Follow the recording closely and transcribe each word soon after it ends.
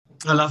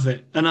I love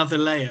it. Another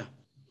layer.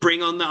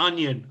 Bring on the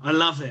onion. I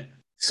love it.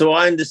 So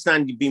I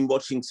understand you've been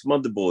watching some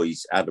other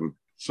boys, Adam.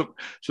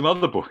 Some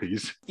other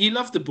boys. You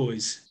love the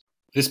boys.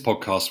 This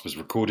podcast was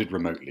recorded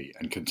remotely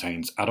and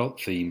contains adult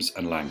themes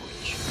and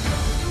language.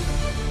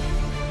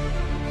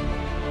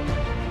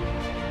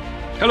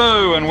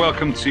 Hello and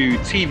welcome to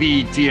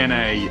TV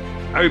DNA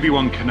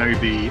Obi-Wan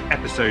Kenobi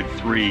Episode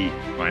 3.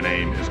 My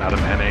name is Adam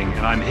Hemming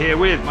and I'm here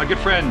with my good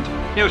friend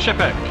Neil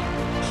Shepek.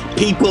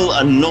 People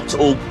are not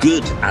all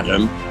good,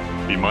 Adam.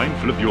 Be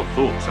mindful of your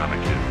thoughts,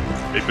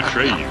 Anakin. They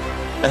betray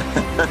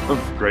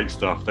you. Great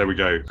stuff. There we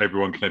go.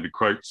 Obi-Wan Kenobi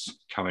quotes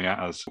coming at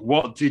us.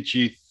 What did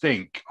you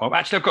think? Oh,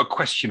 actually, I've got a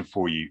question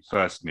for you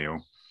first,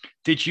 Neil.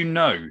 Did you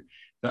know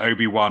that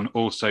Obi-Wan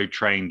also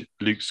trained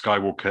Luke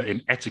Skywalker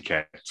in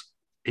etiquette?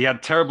 He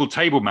had terrible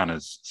table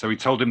manners, so he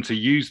told him to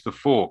use the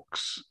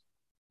forks.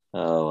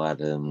 Oh,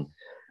 Adam.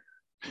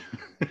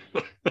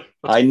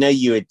 I know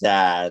you're a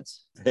dad,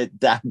 but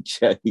dad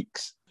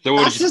jokes. So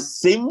That's a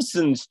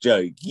Simpsons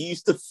joke.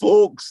 Use the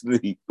forks,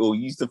 Luke, or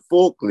use the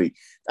fork, Luke.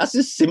 That's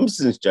a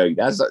Simpsons joke.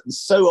 That's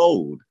so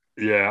old.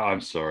 Yeah, I'm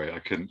sorry. I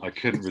couldn't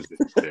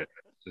resist it.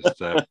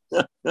 Just,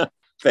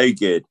 Very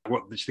good.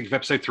 what did you think of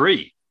Episode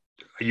 3?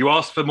 You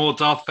asked for more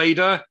Darth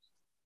Vader.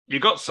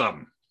 You got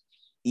some.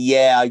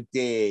 Yeah, I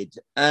did.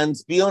 And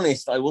to be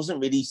honest, I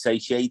wasn't really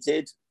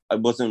satiated. I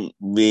wasn't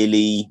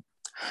really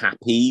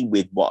happy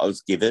with what I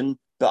was given.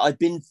 But I've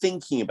been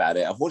thinking about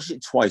it. I've watched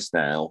it twice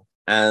now.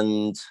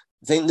 And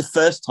I think the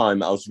first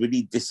time I was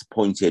really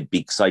disappointed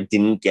because I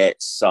didn't get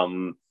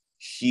some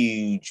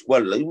huge...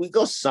 Well, we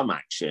got some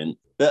action.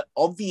 But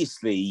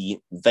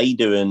obviously,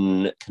 Vader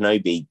and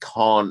Kenobi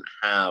can't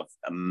have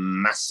a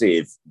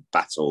massive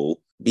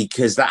battle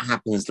because that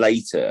happens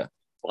later.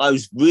 I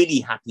was really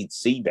happy to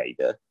see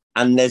Vader.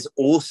 And there's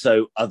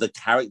also other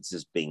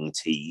characters being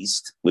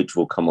teased, which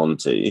we'll come on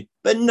to.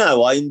 But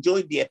no, I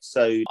enjoyed the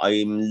episode.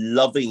 I'm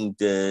loving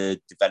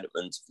the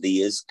development of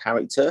Leia's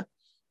character.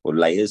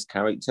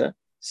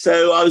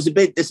 So I was a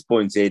bit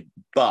disappointed,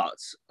 but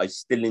I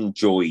still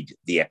enjoyed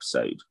the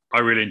episode. I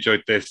really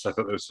enjoyed this. I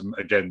thought there was some,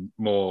 again,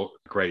 more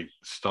great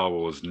Star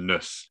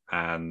Wars-ness.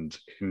 And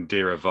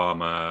Indira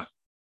Varma,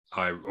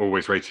 I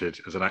always rated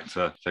as an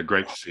actor. So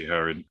great to see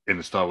her in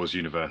the Star Wars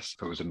universe.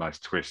 It was a nice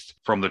twist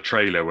from the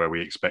trailer where we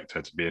expect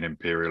her to be an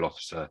Imperial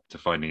officer to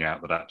finding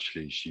out that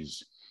actually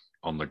she's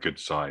on the good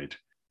side.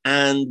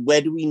 And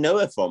where do we know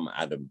her from,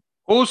 Adam?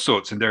 All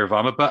sorts in Indira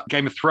Varma, but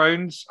Game of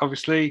Thrones,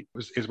 obviously,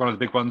 is one of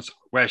the big ones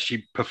where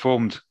she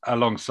performed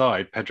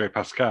alongside Pedro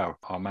Pascal,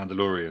 our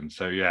Mandalorian.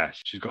 So, yeah,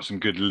 she's got some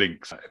good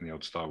links in the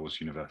old Star Wars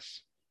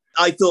universe.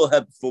 I thought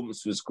her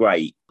performance was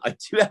great. I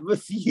do have a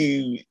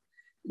few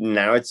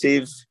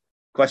narrative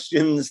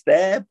questions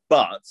there,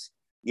 but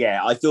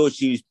yeah, I thought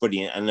she was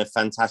brilliant and a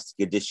fantastic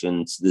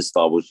addition to the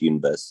Star Wars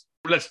universe.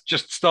 Let's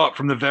just start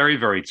from the very,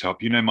 very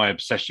top. You know my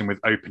obsession with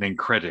opening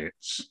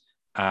credits.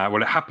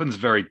 Well, it happens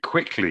very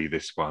quickly,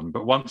 this one,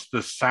 but once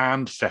the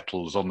sand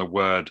settles on the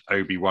word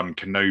Obi-Wan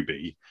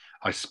Kenobi,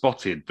 I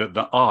spotted that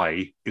the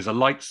I is a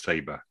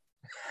lightsaber.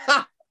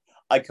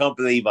 I can't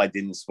believe I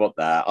didn't spot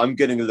that. I'm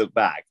going to look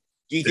back.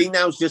 Do you think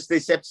that was just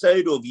this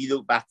episode, or have you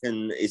looked back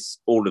and it's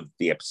all of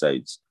the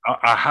episodes?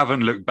 I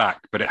haven't looked back,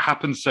 but it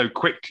happens so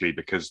quickly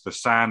because the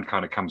sand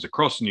kind of comes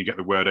across and you get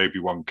the word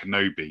Obi-Wan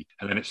Kenobi,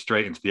 and then it's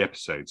straight into the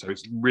episode. So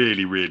it's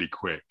really, really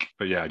quick.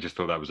 But yeah, I just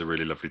thought that was a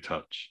really lovely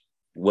touch.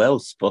 Well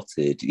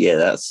spotted. Yeah,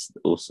 that's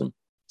awesome.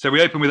 So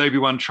we open with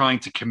Obi-Wan trying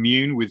to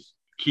commune with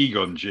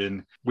Qui-Gon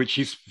Jinn, which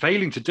he's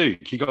failing to do.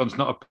 Qui-Gon's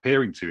not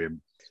appearing to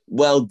him.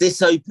 Well,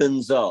 this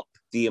opens up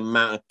the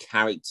amount of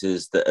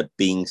characters that are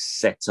being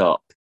set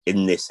up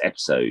in this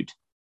episode.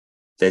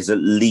 There's at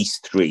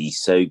least 3.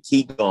 So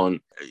Qui-Gon,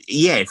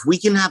 yeah, if we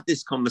can have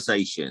this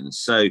conversation.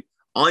 So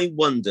I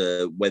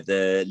wonder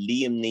whether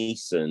Liam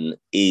Neeson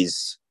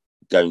is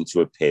going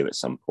to appear at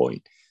some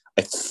point.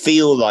 I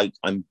feel like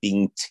I'm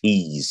being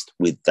teased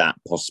with that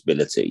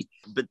possibility.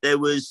 But there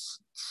was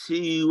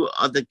 2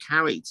 other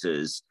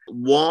characters.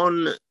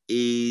 One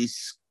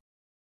is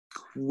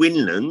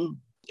Quinlan,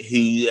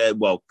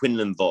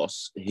 Quinlan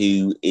Vos,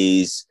 who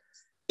is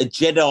a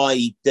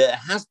Jedi that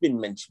has been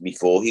mentioned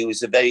before. He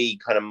was a very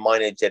kind of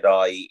minor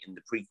Jedi in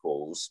the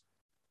prequels,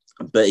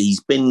 but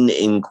he's been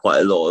in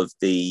quite a lot of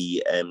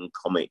the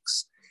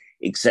comics,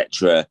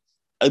 etc.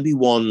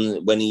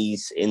 Obi-Wan, when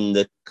he's in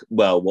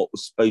what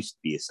was supposed to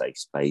be a safe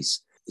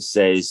space,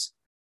 says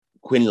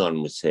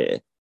Quinlan was here.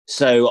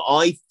 So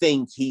I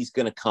think he's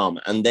going to come.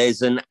 And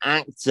there's an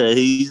actor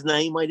whose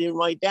name I didn't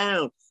write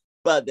down,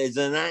 but there's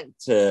an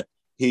actor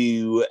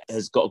who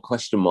has got a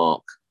question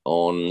mark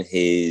on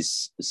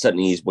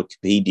certainly his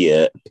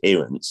Wikipedia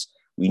appearance.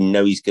 We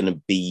know he's going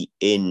to be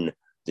in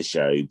the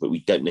show, but we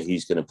don't know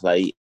who's going to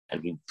play,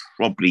 and he'd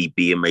probably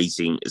be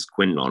amazing as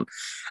Quinlan.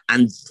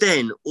 And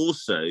then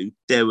also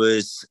there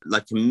was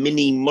like a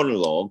mini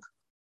monologue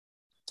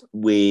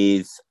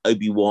with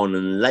Obi-Wan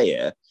and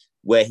Leia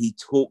where he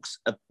talks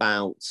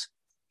about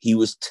he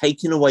was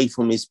taken away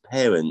from his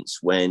parents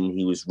when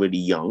he was really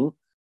young,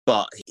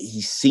 but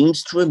he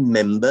seems to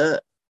remember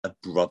a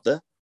brother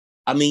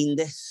I mean,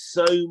 there's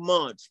so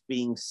much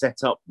being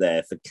set up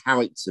there for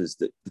characters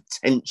that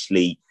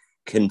potentially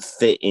can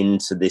fit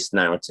into this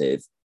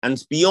narrative. And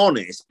to be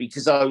honest,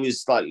 because I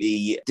was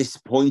slightly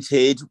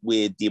disappointed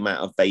with the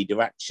amount of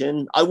Vader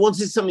action, I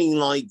wanted something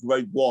like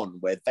Rogue One,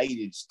 where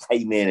Vader just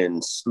came in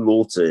and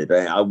slaughtered.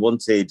 I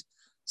wanted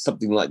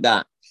something like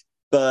that.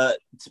 But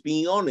to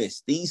be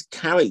honest, these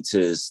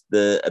characters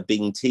that are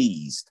being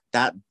teased,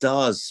 that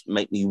does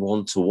make me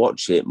want to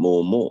watch it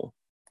more and more.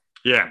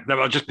 Yeah, no,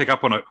 I'll just pick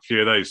up on a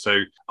few of those.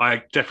 So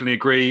I definitely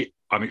agree.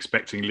 I'm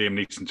expecting Liam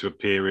Neeson to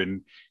appear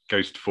in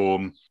ghost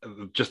form.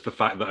 Just the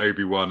fact that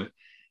Obi-Wan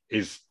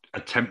is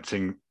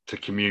attempting to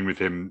commune with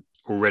him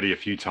already a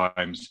few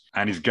times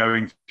and is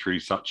going through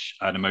such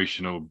an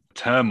emotional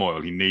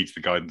turmoil. He needs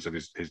the guidance of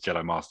his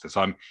Jedi Master.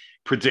 So I'm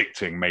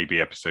predicting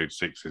maybe episode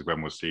 6 is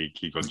when we'll see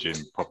Qui-Gon Jinn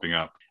popping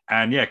up.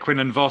 And yeah,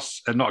 Quinlan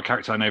Vos, not a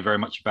character I know very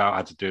much about,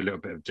 had to do a little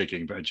bit of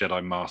digging, but a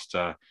Jedi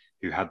Master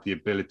who had the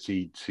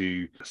ability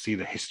to see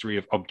the history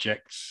of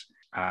objects.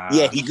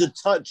 Yeah, he could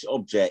touch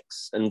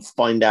objects and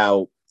find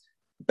out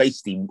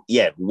basically,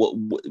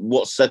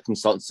 what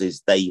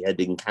circumstances they had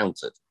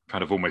encountered.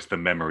 Kind of almost the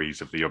memories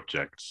of the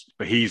objects.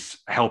 But he's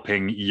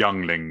helping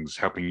younglings,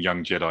 helping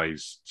young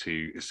Jedis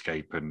to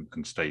escape and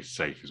stay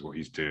safe is what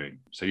he's doing.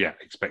 So yeah,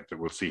 expect that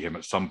we'll see him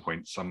at some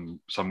point,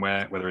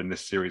 somewhere, whether in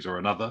this series or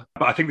another.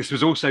 But I think this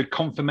was also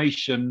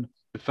confirmation,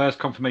 the first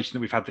confirmation that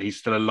we've had that he's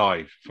still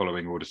alive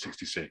following Order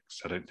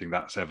 66. I don't think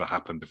that's ever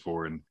happened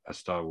before in a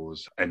Star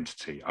Wars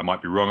entity. I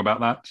might be wrong about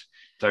that.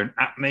 Don't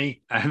at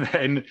me. And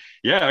then,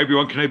 yeah,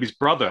 Obi-Wan Kenobi's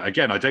brother.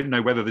 Again, I don't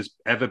know whether there's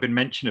ever been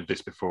mention of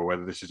this before,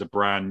 whether this is a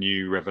brand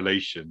new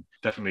revelation.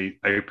 Definitely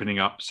opening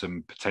up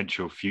some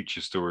potential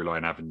future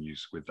storyline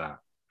avenues with that.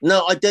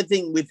 No, I don't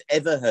think we've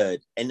ever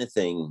heard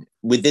anything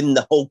within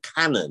the whole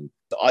canon.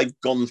 I've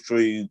gone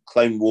through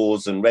Clone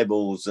Wars and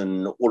Rebels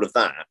and all of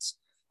that.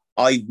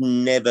 I've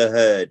never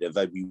heard of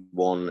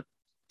Obi-Wan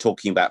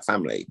talking about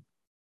family.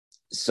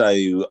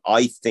 So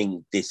I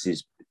think this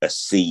is a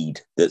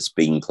seed that's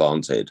being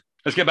planted.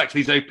 Let's get back to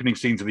these opening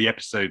scenes of the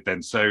episode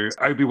then. So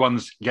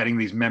Obi-Wan's getting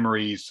these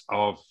memories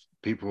of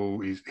people,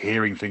 he's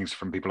hearing things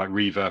from people like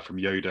Reva, from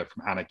Yoda,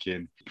 from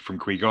Anakin, from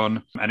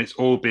Qui-Gon, and it's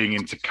all being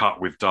intercut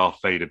with Darth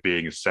Vader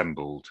being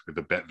assembled, with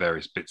the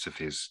various bits of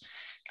his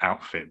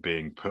outfit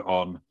being put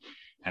on.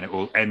 And it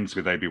all ends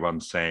with Obi-Wan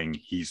saying,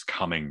 "He's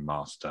coming,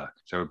 Master."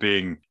 So we're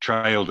being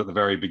trailed at the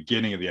very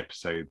beginning of the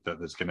episode that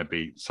there's going to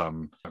be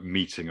some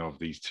meeting of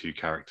these two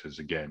characters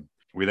again.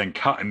 We then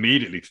cut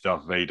immediately to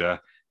Darth Vader,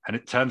 and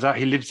it turns out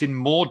he lives in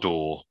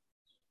Mordor.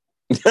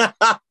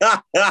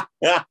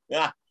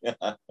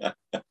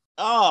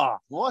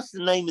 What's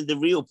the name of the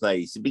real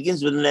place? It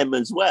begins with an M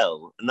as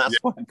well, and that's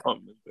why I can't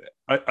remember it.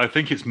 I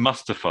think it's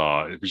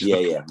Mustafar, which is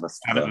the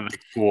planet that they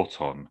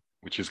fought on,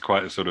 which is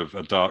quite a sort of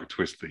a dark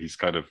twist that he's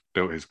kind of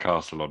built his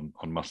castle on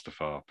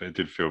Mustafar, but it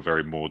did feel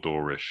very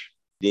Mordorish.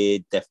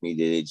 It definitely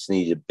did. It just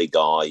needed a big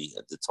eye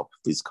at the top of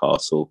his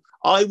castle.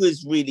 I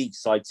was really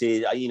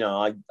excited.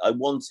 I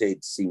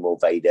wanted to see more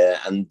Vader,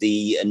 and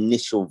the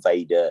initial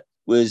Vader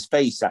was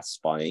very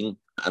satisfying.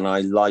 And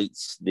I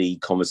liked the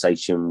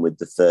conversation with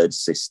the third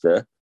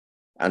sister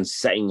and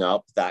setting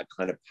up that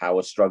kind of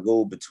power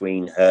struggle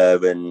between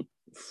her and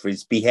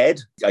Frisbee Head.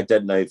 I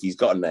don't know if he's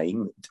got a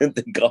name.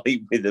 The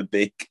guy with a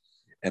big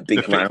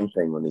round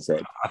thing on his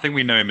head. I think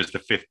we know him as the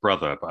fifth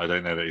brother, but I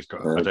don't know that he's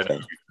got. Okay. I don't know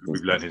if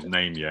we've learned his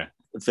name yet.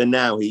 For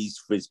now, he's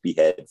Frisbee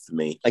Head for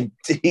me. I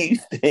do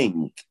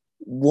think,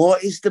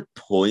 what is the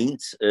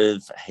point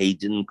of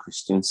Hayden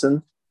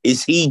Christensen?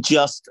 Is he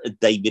just a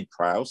David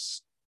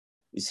Prowse?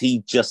 Is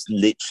he just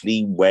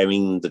literally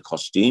wearing the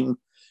costume?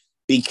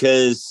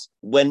 Because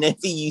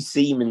whenever you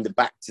see him in the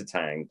Bacta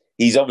tank,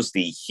 he's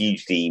obviously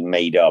hugely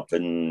made up,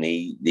 and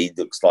he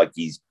looks like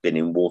he's been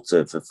in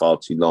water for far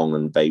too long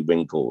and very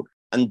wrinkled.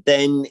 And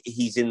then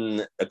he's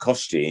in a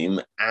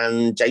costume,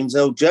 and James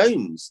Earl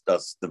Jones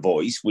does the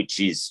voice, which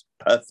is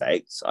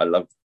perfect. I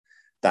love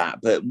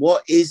that. But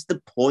what is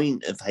the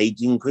point of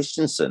Hayden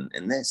Christensen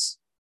in this?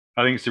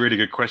 I think it's a really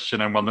good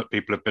question, and one that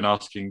people have been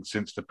asking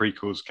since the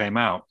prequels came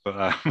out.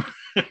 But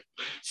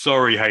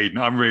sorry, Hayden.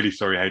 I'm really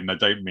sorry, Hayden. I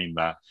don't mean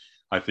that.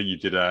 I think you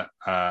did a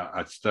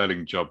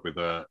sterling job with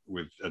a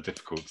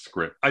difficult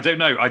script. I don't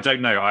know.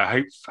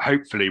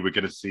 Hopefully we're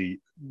going to see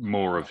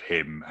more of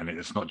him, and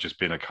it's not just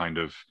been a kind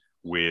of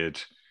weird,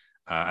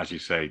 as you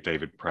say,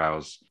 David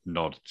Prowse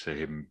nod to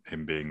him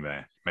being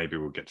there. Maybe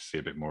we'll get to see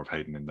a bit more of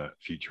Hayden in the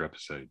future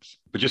episodes.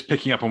 But just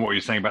picking up on what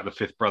you're saying about the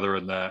fifth brother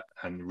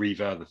and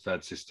Reva, the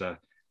third sister,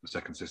 the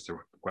second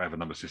sister, whatever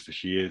number sister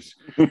she is,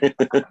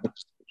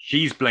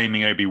 she's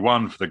blaming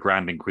Obi-Wan for the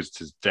Grand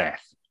Inquisitor's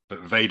death,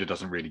 but Vader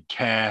doesn't really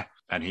care,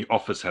 and he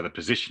offers her the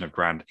position of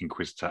Grand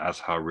Inquisitor as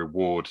her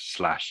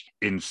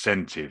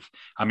reward/incentive.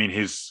 I mean,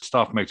 his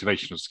staff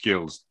motivational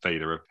skills,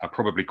 Vader, are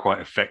probably quite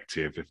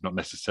effective, if not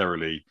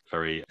necessarily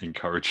very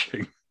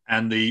encouraging.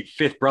 And the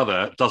fifth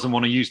brother doesn't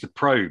want to use the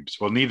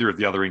probes. Well, neither of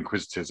the other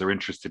Inquisitors are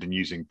interested in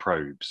using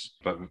probes,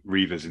 but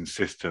Reva's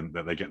insistent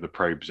that they get the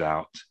probes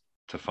out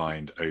to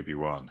find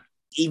Obi-Wan.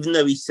 Even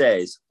though he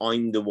says,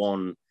 "I'm the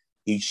one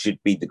who should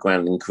be the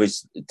Grand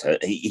Inquisitor,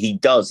 he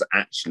does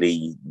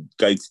actually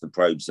go for the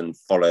probes and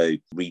follow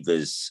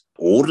Reva's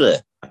order,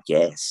 I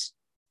guess.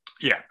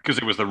 Yeah, because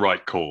it was the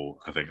right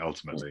call, I think,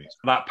 ultimately.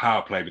 That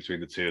power play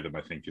between the two of them,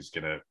 I think, is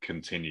going to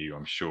continue,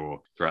 I'm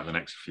sure, throughout the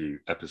next few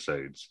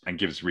episodes and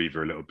gives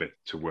Reva a little bit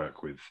to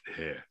work with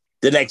here.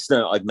 The next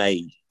note I've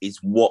made is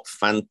what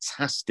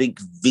fantastic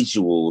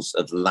visuals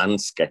of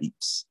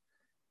landscapes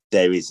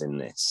there is in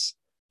this.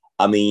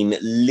 I mean,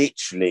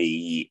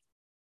 literally,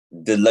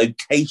 the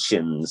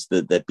locations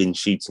that they've been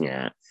shooting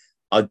at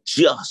are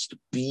just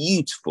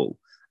beautiful,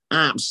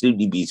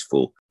 absolutely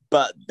beautiful.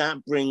 But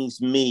that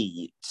brings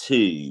me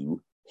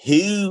to,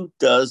 who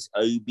does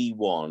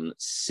Obi-Wan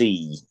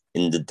see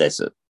in the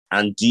desert?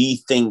 And do you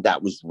think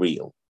that was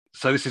real?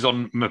 So this is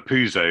on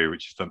Mapuzo,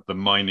 which is the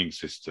mining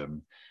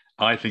system.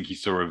 I think he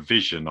saw a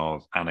vision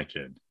of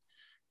Anakin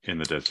in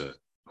the desert.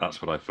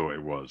 That's what I thought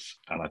it was.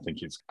 And I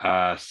think it's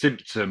a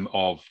symptom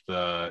of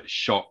the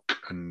shock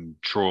and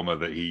trauma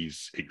that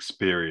he's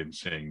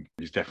experiencing.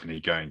 He's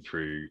definitely going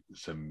through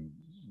some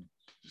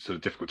sort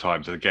of difficult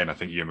times. And again, I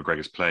think Ewan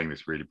McGregor's playing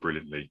this really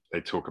brilliantly.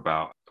 They talk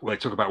about what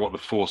the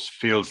Force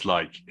feels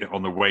like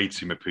on the way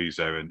to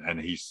Mapuzo, and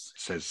he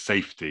says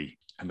safety.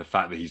 And the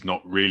fact that he's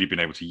not really been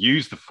able to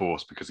use the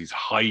Force because he's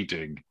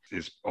hiding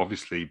is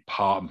obviously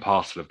part and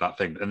parcel of that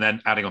thing. And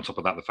then adding on top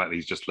of that, the fact that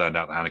he's just learned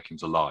out that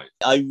Anakin's alive.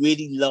 I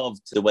really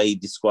loved the way he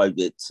described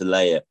it to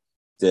Leia,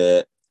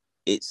 that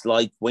it's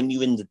like when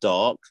you're in the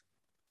dark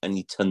and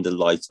you turn the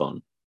light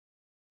on.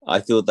 I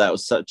thought that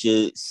was such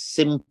a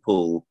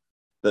simple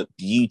but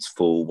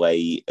beautiful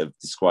way of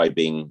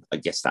describing, I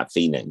guess, that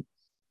feeling.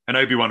 And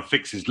Obi-Wan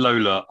fixes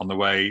Lola on the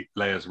way,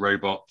 Leia's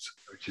robot,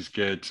 which is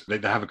good. They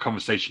have a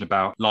conversation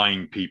about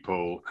lying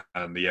people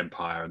and the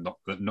Empire, and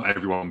not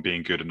everyone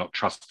being good and not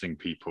trusting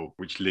people,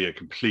 which Leia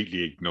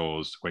completely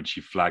ignores when she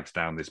flags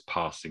down this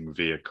passing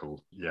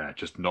vehicle. Yeah,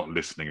 just not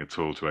listening at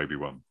all to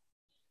Obi-Wan.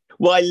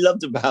 What I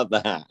loved about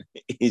that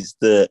is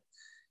that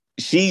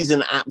she's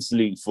an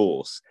absolute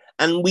force.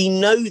 And we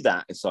know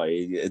that,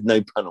 sorry,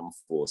 no pun on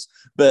Force,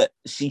 but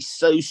she's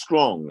so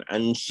strong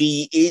and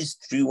she is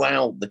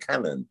throughout the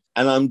canon.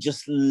 And I'm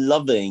just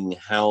loving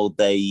how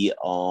they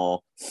are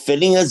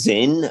filling us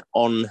in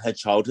on her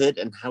childhood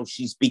and how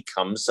she's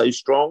become so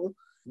strong.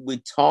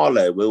 With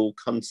Tala, we'll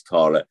come to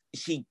Tala.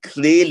 She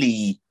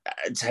clearly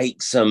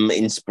takes some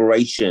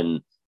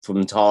inspiration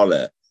from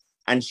Tala,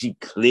 and she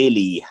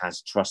clearly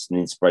has trust and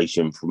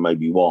inspiration from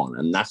Obi-Wan.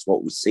 And that's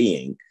what we're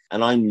seeing.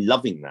 And I'm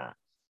loving that.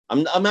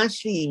 I'm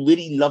actually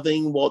really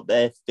loving what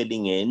they're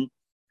filling in,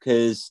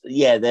 because,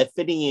 yeah, they're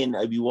filling in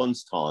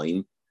Obi-Wan's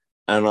time.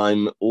 And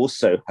I'm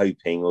also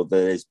hoping,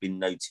 although there's been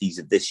no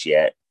teaser of this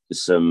yet,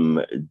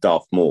 some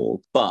Darth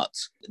Maul. But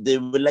the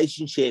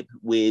relationship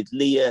with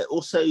Leia,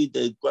 also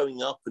the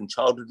growing up and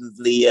childhood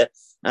of Leia,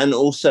 and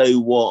also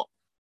what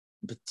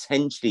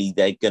potentially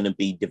they're going to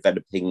be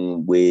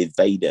developing with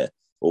Vader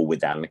or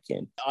with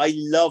Anakin. I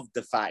love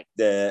the fact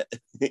that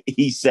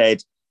he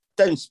said,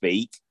 don't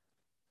speak.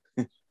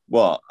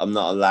 What? I'm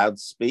not allowed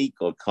to speak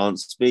or can't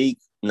speak?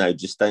 No,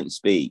 just don't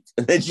speak.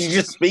 And then she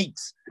just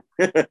speaks.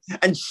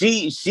 And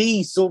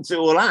she sorts it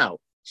all out.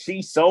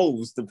 She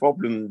solves the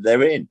problem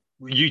they're in.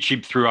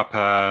 YouTube threw up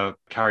a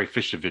Carrie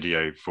Fisher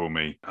video for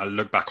me. I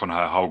looked back on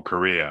her whole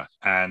career,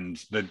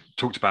 and they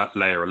talked about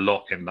Leia a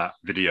lot in that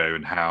video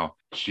and how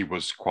she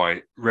was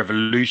quite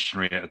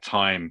revolutionary at a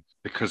time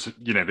because,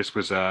 you know, this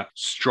was a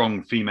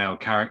strong female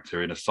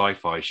character in a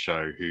sci-fi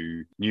show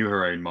who knew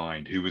her own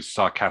mind, who was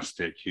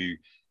sarcastic, who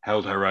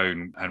held her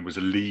own and was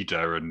a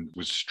leader and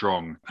was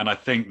strong. And I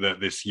think that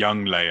this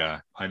young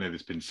Leia, I know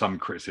there's been some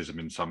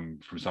criticism from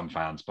some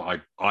fans, but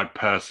I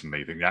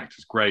personally think the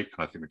actor's great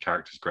and I think the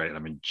character's great, and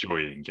I'm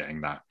enjoying getting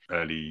that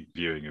early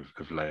viewing of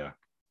Leia.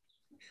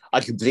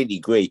 I completely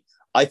agree.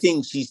 I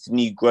think she's the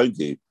new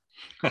Grogu.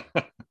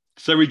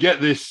 So we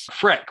get this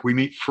Freck. We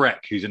meet Freck,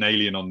 who's an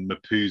alien on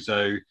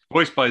Mapuzo,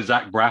 voiced by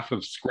Zach Braff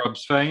of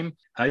Scrubs fame.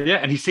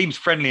 And he seems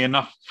friendly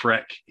enough,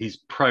 Freck. He's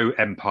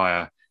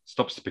pro-Empire.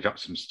 Stops to pick up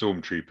some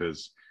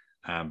stormtroopers,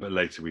 but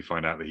later we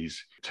find out that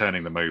he's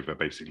turning them over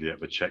basically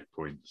at the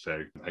checkpoint.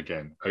 So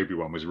again,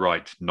 Obi-Wan was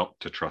right not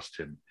to trust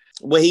him.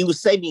 Well, he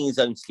was saving his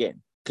own skin,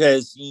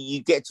 because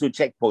you get to a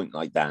checkpoint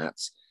like that,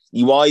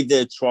 you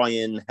either try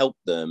and help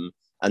them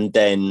and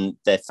then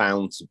they're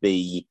found to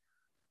be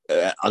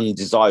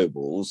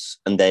undesirables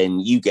and then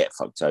you get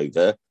fucked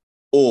over,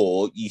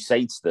 or you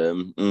say to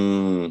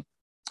them,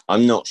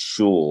 I'm not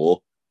sure,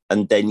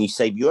 and then you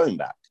save your own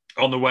back.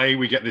 On the way,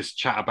 we get this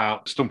chat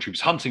about stormtroopers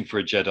hunting for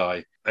a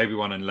Jedi.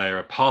 Obi-Wan and Leia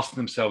are passing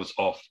themselves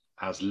off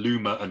as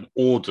Luma and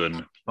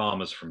Auden,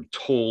 farmers from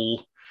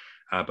Tall.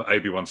 But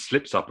Obi-Wan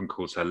slips up and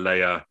calls her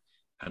Leia,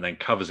 and then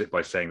covers it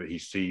by saying that he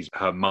sees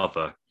her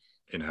mother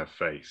in her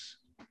face.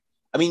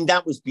 I mean,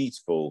 that was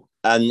beautiful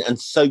and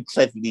so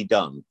cleverly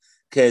done,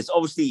 because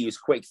obviously he was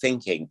quick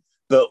thinking,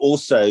 but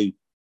also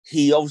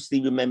he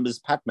obviously remembers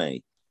Padme.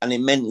 And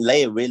it meant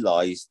Leia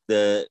realised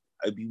that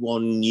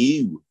Obi-Wan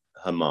knew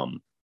her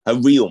mum. Her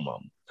real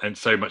mum. And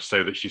so much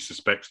so that she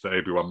suspects that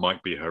Obi-Wan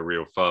might be her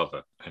real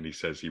father. And he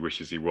says he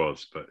wishes he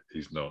was, but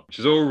he's not, which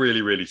is all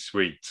really, really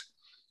sweet.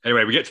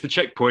 Anyway, we get to the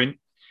checkpoint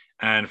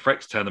and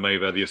Frex turn them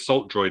over. The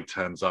assault droid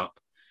turns up.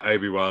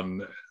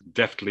 Obi-Wan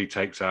deftly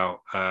takes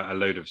out a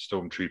load of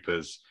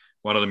stormtroopers.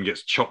 One of them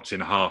gets chopped in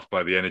half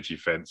by the energy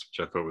fence,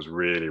 which I thought was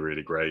really,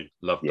 really great.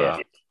 Loved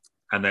that.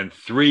 And then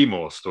 3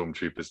 more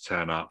stormtroopers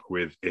turn up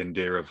with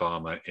Indira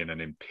Varma in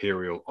an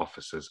Imperial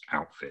officer's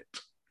outfit.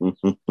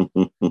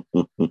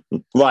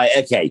 Right,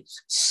 okay.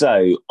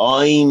 So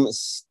I'm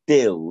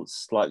still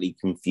slightly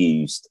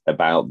confused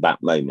about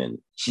that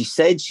moment. She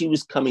said she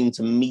was coming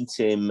to meet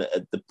him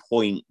at the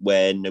point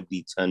where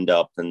nobody turned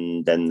up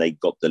and then they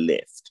got the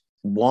lift.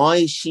 Why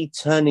is she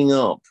turning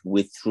up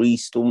with 3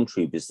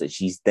 stormtroopers that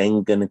she's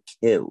then going to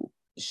kill?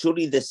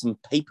 Surely there's some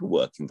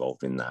paperwork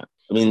involved in that.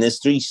 I mean,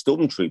 there's 3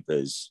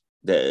 stormtroopers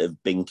that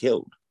have been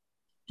killed.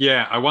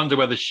 Yeah, I wonder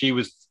whether she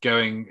was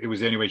going, it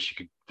was the only way she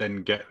could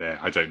then get there.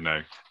 I don't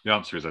know. The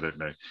answer is I don't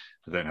know.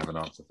 I don't have an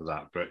answer for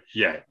that. But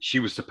yeah, she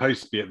was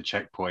supposed to be at the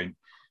checkpoint.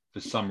 For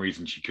some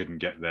reason, she couldn't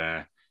get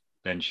there.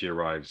 Then she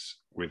arrives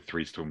with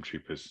 3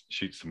 stormtroopers,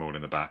 shoots them all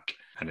in the back.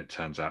 And it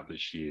turns out that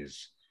she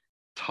is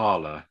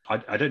Tala.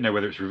 I don't know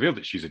whether it's revealed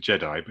that she's a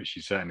Jedi, but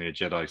she's certainly a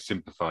Jedi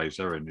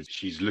sympathizer. And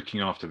she's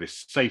looking after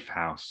this safe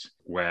house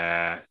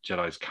where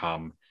Jedis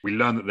come. We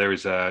learn that there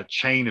is a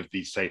chain of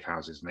these safe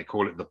houses and they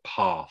call it the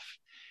Path.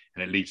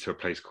 And it leads to a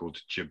place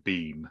called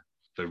Jabeam,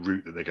 the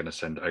route that they're going to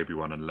send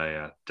Obi-Wan and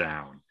Leia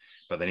down.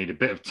 But they need a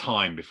bit of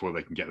time before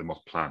they can get them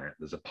off planet.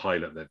 There's a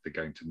pilot that they're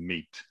going to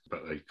meet,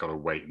 but they've got to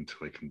wait until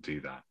they can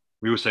do that.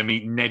 We also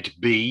meet Ned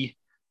B,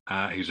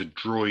 who's a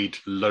droid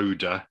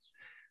loader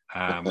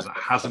that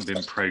hasn't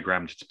been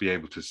programmed to be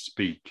able to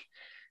speak.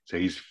 So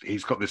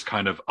he's got this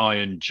kind of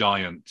Iron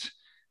Giant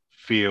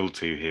feel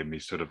to him.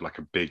 He's sort of like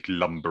a big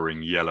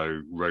lumbering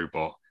yellow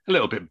robot, a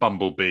little bit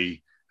Bumblebee,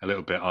 a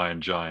little bit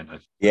Iron Giant.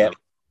 Yeah.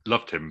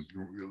 Loved him.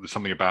 There's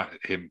something about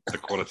him, the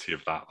quality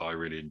of that I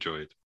really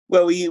enjoyed.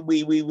 Well,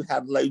 we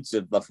have loads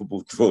of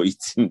lovable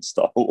droids in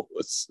Star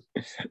Wars.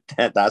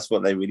 That's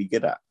what they're really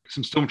good at.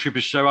 Some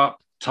stormtroopers show up.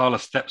 Tala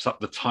steps up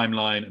the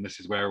timeline, and this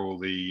is where all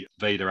the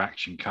Vader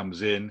action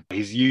comes in.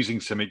 He's using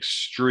some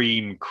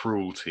extreme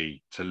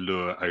cruelty to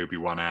lure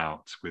Obi-Wan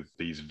out with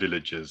these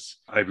villagers.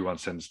 Obi-Wan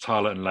sends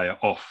Tala and Leia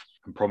off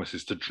and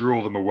promises to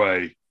draw them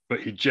away. But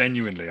he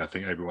genuinely, I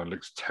think Obi-Wan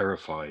looks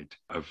terrified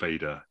of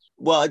Vader.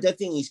 Well, I don't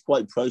think he's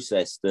quite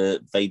processed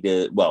that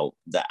Vader,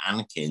 that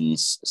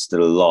Anakin's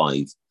still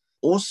alive.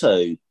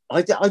 Also,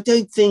 I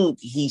don't think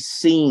he's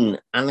seen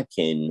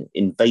Anakin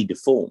in Vader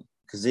form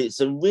because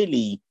it's a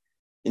really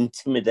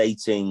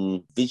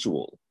intimidating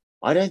visual.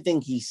 I don't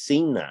think he's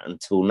seen that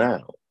until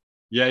now.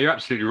 Yeah, you're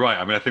absolutely right.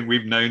 I mean, I think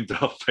we've known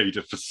Darth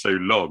Vader for so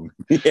long.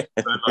 Yeah.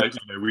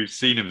 We've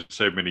seen him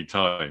so many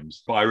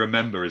times. But I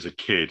remember as a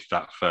kid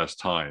that first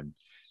time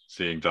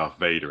seeing Darth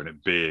Vader and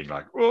it being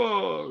like,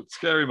 whoa,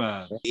 scary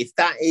man. If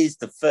that is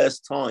the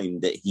first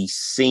time that he's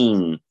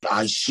seen,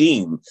 I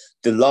assume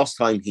the last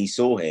time he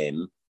saw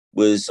him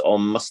was on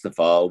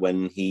Mustafar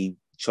when he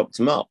chopped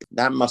him up.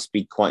 That must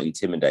be quite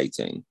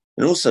intimidating.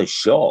 And also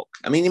shock.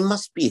 I mean, it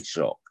must be a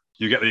shock.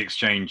 You get the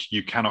exchange,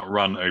 you cannot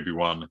run,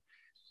 Obi-Wan.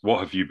 What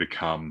have you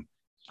become?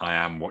 I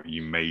am what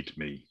you made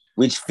me.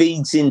 Which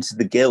feeds into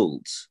the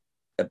guilt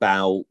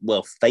about,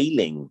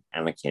 failing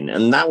Anakin.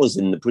 And that was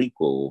in the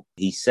prequel.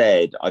 He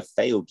said, I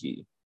failed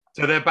you.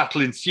 So their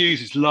battle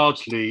ensues. It's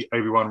largely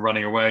Obi-Wan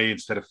running away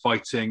instead of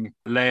fighting.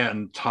 Leia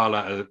and Tala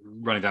are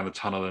running down the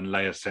tunnel and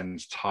Leia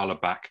sends Tala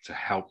back to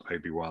help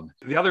Obi-Wan.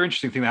 The other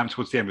interesting thing that happened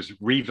towards the end was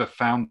Reva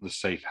found the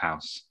safe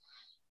house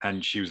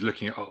and she was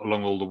looking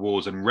along all the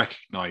walls and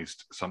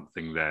recognized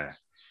something there.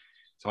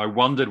 So I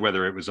wondered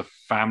whether it was a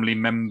family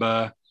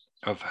member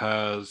of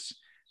hers,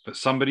 but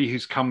somebody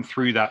who's come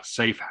through that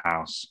safe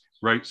house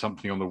wrote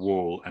something on the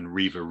wall and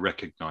Reva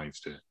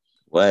recognized it.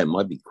 Well, it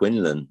might be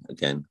Quinlan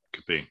again.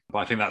 Could be. But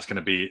I think that's going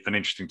to be an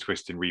interesting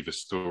twist in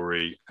Reva's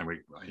story. And we're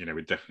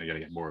definitely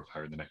going to get more of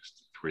her in the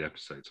next 3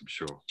 episodes, I'm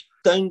sure.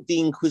 Don't the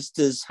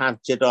Inquisitors have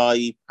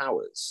Jedi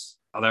powers?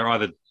 They're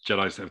either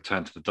Jedis that have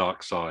turned to the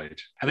dark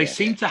side. And they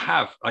seem to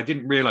have, I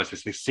didn't realize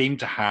this, they seem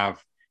to have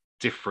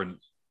different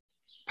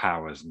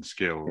powers and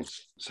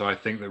skills. So I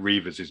think that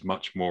Reva's is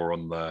much more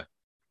on the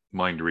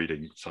mind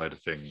reading side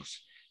of things,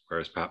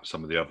 whereas perhaps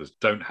some of the others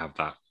don't have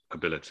that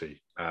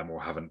ability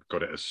or haven't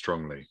got it as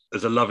strongly.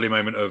 There's a lovely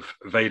moment of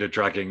Vader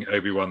dragging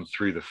Obi-Wan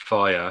through the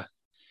fire,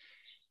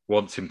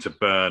 wants him to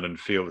burn and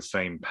feel the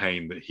same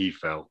pain that he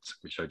felt,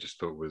 which I just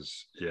thought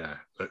was,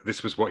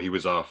 this was what he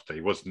was after.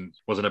 He wasn't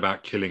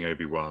about killing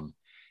Obi-Wan.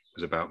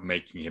 It was about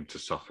making him to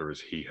suffer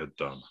as he had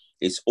done.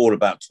 It's all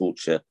about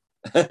torture.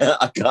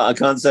 I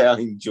can't say I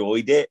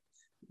enjoyed it,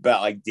 but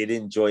I did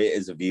enjoy it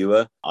as a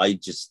viewer. I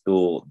just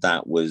thought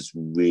that was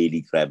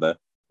really clever.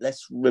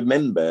 Let's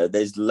remember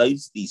there's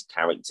loads of these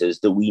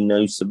characters that we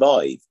know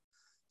survive.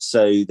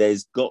 So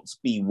there's got to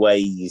be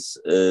ways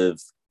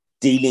of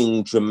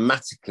dealing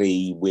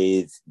dramatically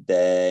with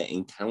their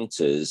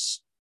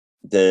encounters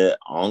that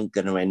aren't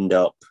going to end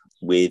up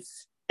with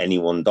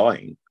anyone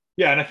dying.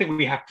 Yeah, and I think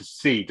we have to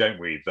see, don't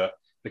we, that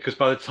Because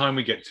by the time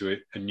we get to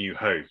it, A New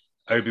Hope,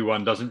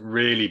 Obi-Wan doesn't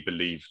really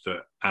believe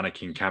that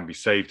Anakin can be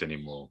saved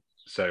anymore.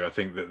 So I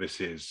think that this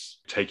is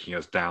taking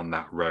us down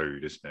that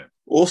road, isn't it?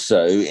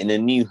 Also, in A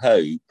New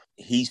Hope,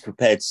 he's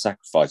prepared to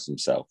sacrifice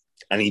himself,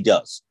 and he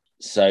does.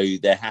 So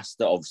there has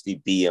to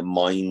obviously be a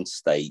mind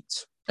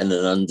state and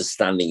an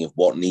understanding of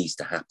what needs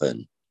to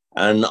happen.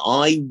 And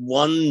I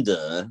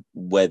wonder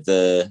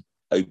whether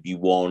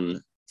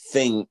Obi-Wan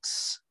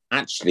thinks,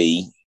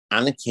 actually,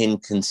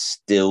 Anakin can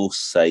still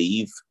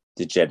save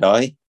the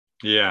Jedi.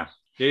 Yeah.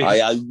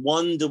 I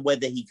wonder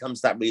whether he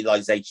comes to that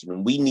realization,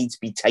 and we need to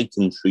be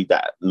taken through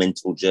that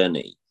mental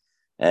journey,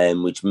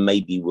 which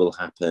maybe will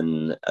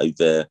happen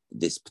over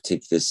this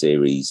particular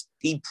series.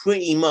 He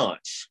pretty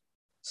much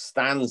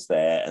stands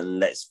there and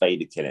lets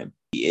Vader kill him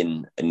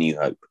in A New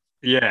Hope.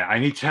 Yeah,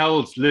 and he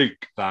tells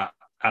Luke that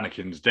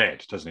Anakin's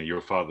dead, doesn't he? Your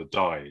father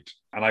died.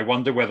 And I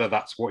wonder whether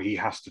that's what he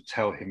has to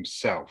tell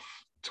himself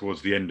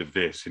towards the end of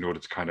this in order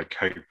to kind of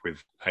cope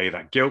with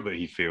that guilt that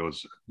he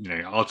feels.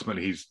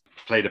 Ultimately he's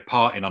played a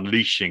part in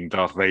unleashing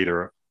Darth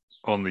Vader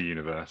on the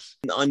universe.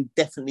 I'm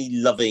definitely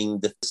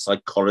loving the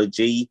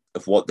psychology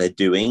of what they're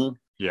doing.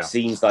 Yeah.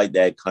 Seems like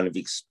they're kind of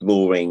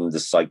exploring the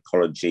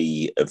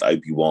psychology of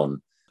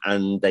Obi-Wan.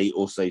 And they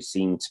also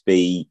seem to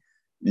be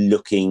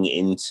looking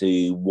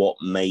into what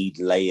made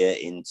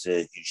Leia into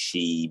who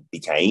she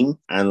became.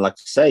 And like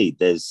I say,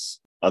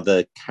 there's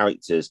other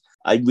characters.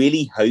 I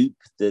really hope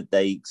that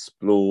they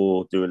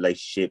explore the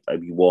relationship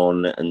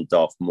Obi-Wan and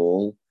Darth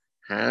Maul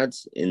had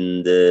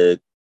in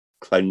the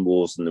Clone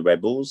Wars and the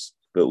Rebels,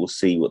 but we'll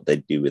see what they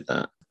do with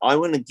that. I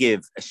want to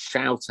give a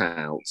shout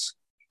out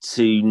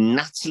to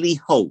Natalie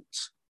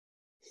Holt,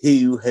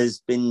 who has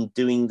been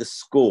doing the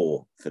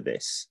score for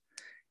this,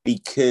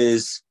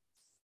 because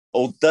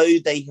although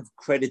they have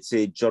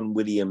credited John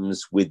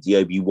Williams with the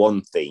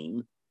Obi-Wan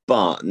theme,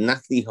 but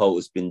Natalie Holt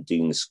has been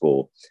doing the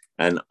score,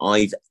 and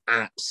I've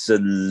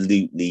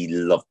absolutely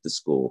loved the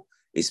score.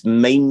 It's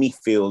made me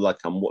feel like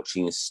I'm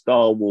watching a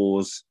Star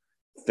Wars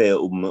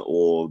film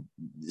or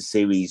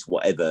series,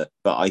 whatever,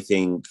 but I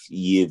think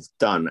you've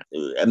done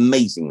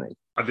amazingly.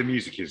 The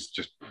music is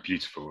just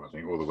beautiful, I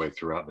think, all the way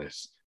throughout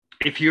this.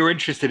 If you're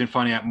interested in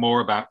finding out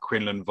more about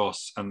Quinlan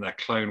Vos and their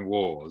Clone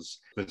Wars,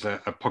 there's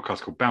a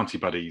podcast called Bounty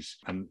Buddies,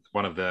 and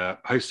one of the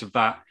hosts of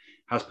that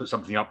has put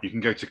something up. You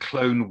can go to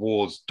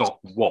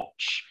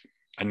clonewars.watch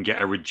and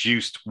get a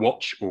reduced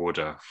watch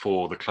order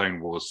for the Clone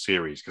Wars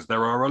series, because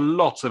there are a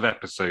lot of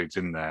episodes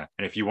in there.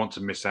 And if you want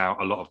to miss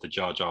out a lot of the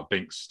Jar Jar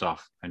Binks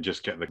stuff and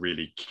just get the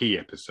really key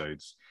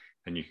episodes,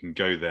 then you can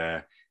go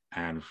there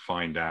and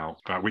find out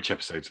about which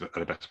episodes are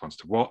the best ones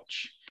to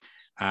watch.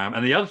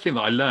 And the other thing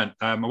that I learned,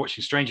 I'm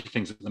watching Stranger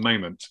Things at the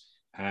moment,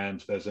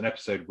 and there's an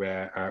episode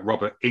where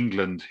Robert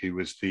Englund, who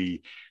was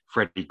the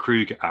Freddy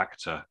Krueger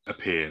actor,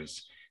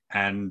 appears.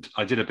 And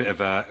I did a bit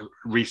of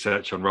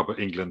research on Robert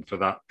Englund for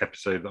that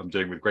episode that I'm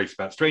doing with Grace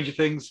about Stranger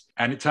Things.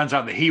 And it turns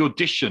out that he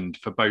auditioned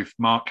for both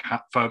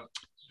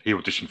he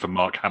auditioned for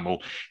Mark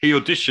Hamill. He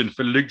auditioned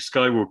for Luke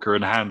Skywalker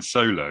and Han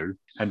Solo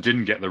and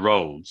didn't get the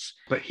roles,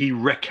 but he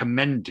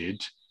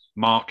recommended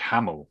Mark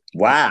Hamill.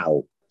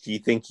 Wow. Do you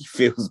think he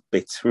feels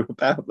bitter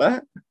about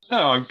that?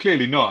 No, I'm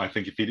clearly not. I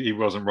think if he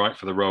wasn't right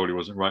for the role, he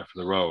wasn't right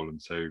for the role. And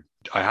so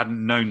I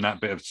hadn't known that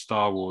bit of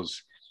Star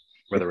Wars,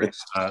 whether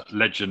it's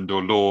legend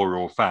or lore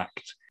or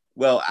fact.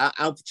 Well,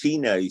 Al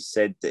Pacino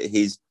said that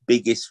his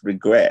biggest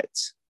regret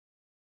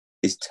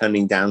is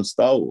turning down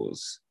Star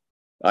Wars.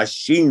 I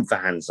assume for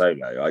Han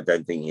Solo. I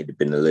don't think he'd have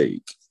been a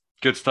Luke.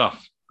 Good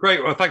stuff.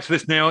 Great. Well, thanks for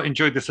this, Neil.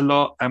 Enjoyed this a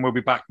lot. And we'll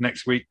be back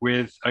next week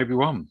with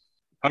Obi-Wan.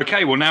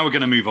 Okay, well, now we're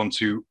going to move on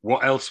to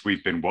what else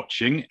we've been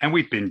watching. And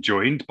we've been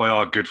joined by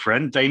our good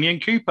friend, Damien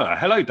Cooper.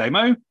 Hello,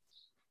 Damo.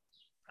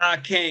 I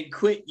can't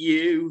quit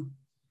you.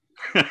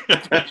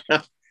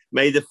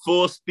 May the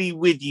force be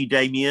with you,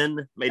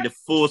 Damien. May the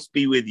force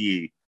be with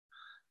you.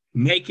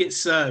 Make it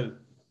so.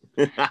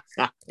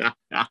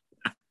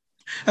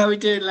 How we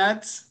doing,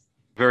 lads?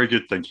 Very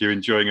good, thank you.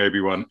 Enjoying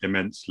Obi-Wan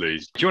immensely.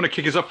 Do you want to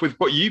kick us off with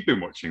what you've been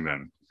watching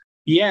then?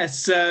 Yeah,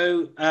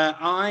 so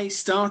I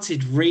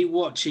started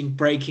rewatching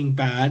Breaking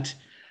Bad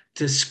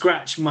to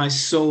scratch my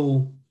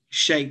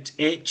soul-shaped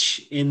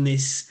itch in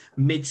this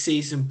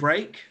mid-season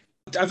break.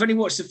 I've only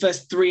watched the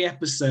first 3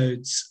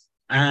 episodes,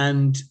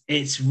 and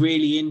it's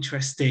really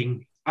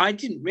interesting. I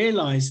didn't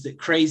realize that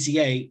Crazy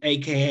 8,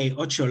 aka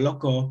Ocho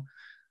Loco,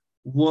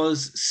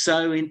 was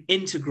so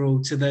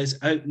integral to those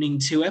opening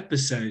 2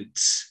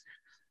 episodes,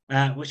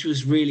 which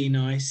was really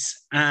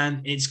nice.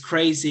 And it's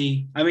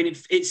crazy. I mean,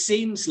 it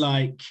seems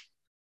like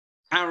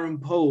Aaron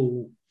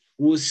Paul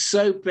was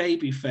so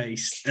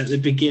baby-faced at the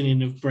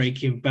beginning of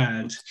Breaking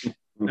Bad.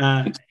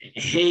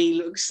 He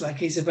looks like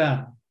he's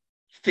about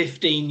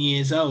 15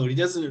 years old. He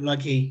doesn't look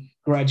like he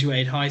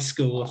graduated high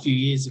school a few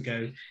years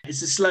ago.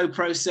 It's a slow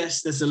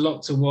process. There's a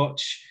lot to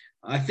watch.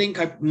 I think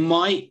I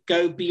might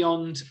go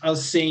beyond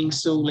us seeing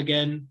Saul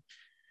again.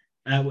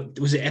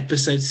 Was it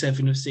episode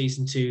 7 of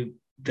season 2?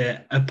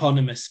 The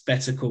eponymous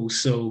Better Call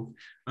Saul.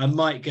 I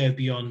might go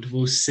beyond.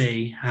 We'll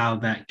see how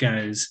that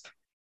goes.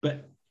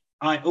 But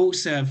I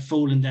also have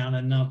fallen down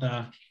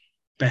another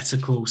Better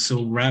Call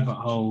Saul rabbit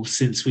hole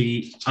since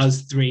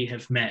us three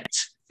have met.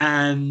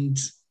 And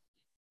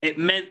it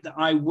meant that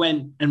I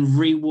went and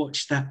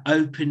rewatched that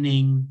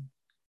opening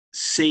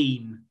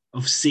scene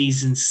of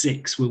season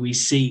 6 where we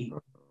see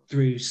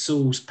through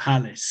Saul's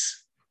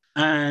palace.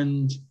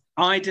 And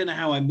I don't know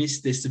how I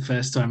missed this the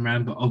first time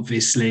around, but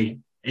obviously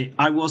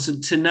I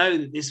wasn't to know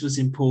that this was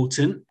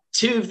important.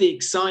 Two of the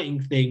exciting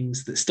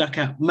things that stuck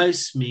out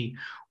most to me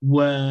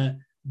were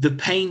the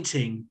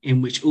painting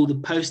in which all the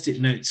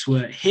post-it notes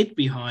were hid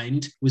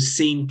behind was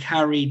seen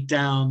carried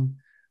down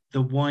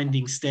the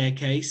winding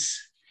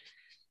staircase,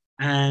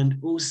 and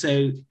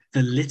also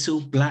the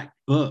little black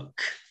book.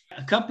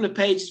 A couple of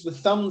pages were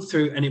thumbed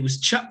through and it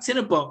was chucked in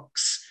a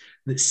box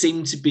that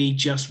seemed to be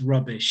just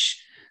rubbish.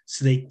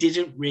 So they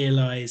didn't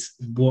realize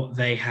what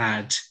they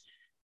had.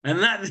 And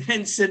that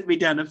then sent me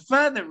down a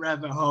further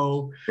rabbit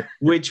hole,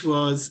 which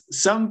was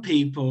some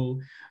people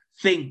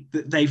think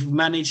that they've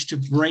managed to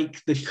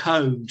break the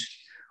code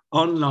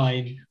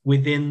online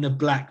within the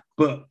black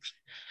book.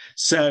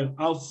 So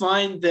I'll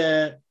find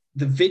the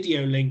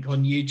video link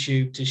on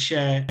YouTube to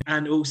share,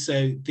 and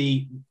also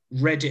the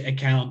Reddit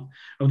account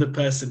of the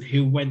person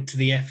who went to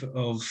the effort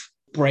of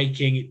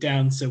breaking it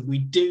down. So we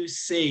do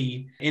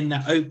see in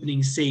that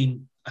opening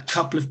scene a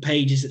couple of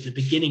pages at the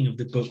beginning of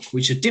the book,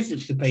 which are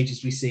different to the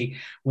pages we see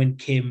when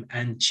Kim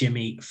and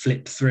Jimmy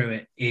flip through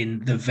it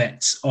in the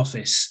vet's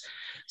office.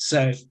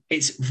 So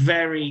it's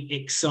very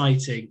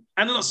exciting,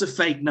 and lots of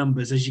fake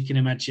numbers, as you can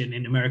imagine,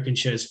 in American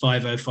shows,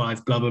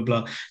 505, blah, blah,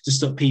 blah, to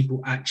stop people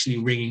actually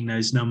ringing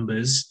those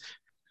numbers.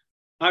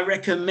 I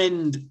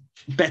recommend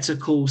Better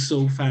Call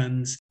Saul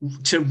fans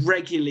to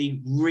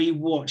regularly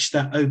rewatch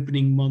that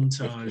opening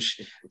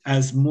montage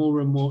as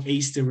more and more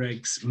Easter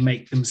eggs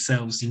make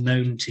themselves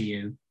known to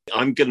you.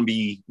 I'm going to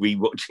be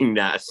rewatching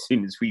that as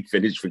soon as we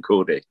finish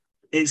recording.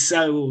 It's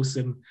so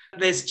awesome.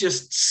 There's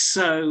just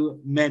so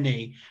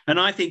many. And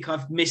I think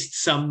I've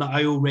missed some that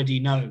I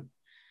already know.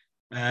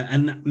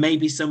 And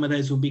maybe some of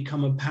those will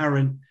become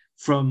apparent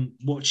from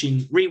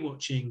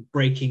rewatching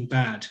Breaking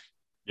Bad.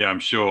 Yeah, I'm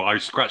sure. I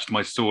scratched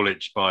my Saul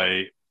itch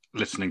by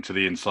listening to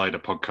the Insider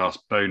podcast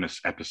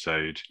bonus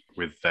episode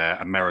with their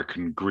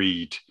American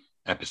Greed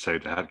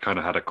episode that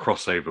had a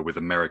crossover with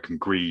American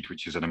Greed,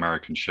 which is an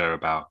American show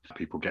about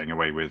people getting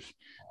away with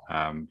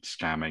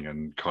scamming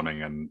and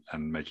conning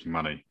and making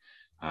money.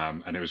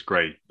 And it was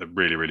great,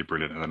 really, really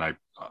brilliant. And then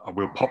I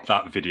will pop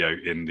that video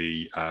in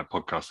the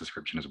podcast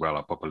description as well.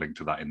 I'll pop a link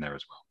to that in there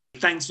as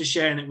well. Thanks for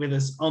sharing it with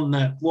us on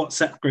the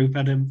WhatsApp group,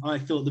 Adam. I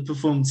thought the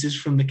performances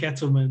from the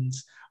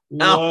Kettlemans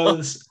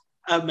was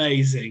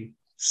amazing.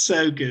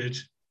 So good.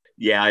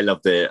 Yeah, I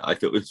loved it. I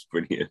thought it was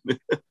brilliant.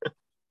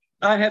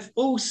 I have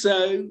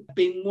also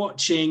been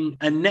watching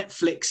a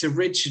Netflix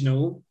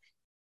original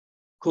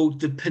called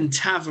The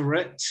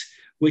Pentaverate,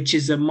 which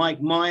is a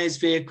Mike Myers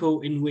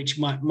vehicle in which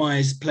Mike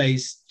Myers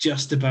plays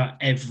just about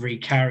every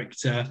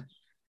character.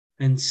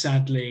 And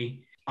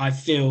sadly, I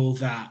feel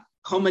that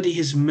comedy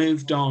has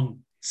moved on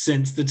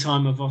since the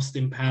time of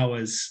Austin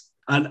Powers.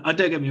 And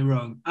don't get me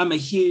wrong, I'm a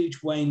huge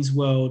Wayne's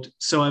World,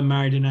 So I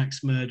Married an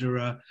Axe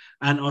Murderer,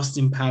 and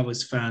Austin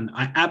Powers fan.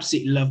 I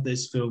absolutely love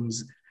those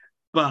films.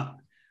 But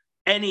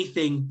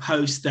anything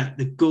post that,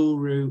 The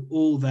Guru,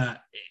 all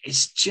that,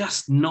 it's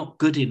just not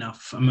good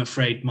enough, I'm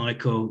afraid,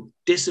 Michael.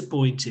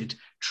 Disappointed.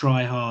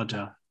 Try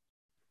harder.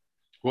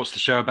 What's the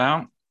show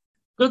about?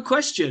 Good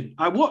question.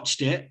 I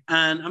watched it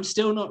and I'm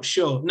still not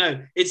sure.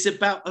 No, it's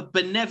about a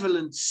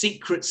benevolent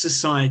secret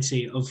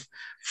society of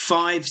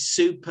 5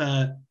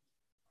 super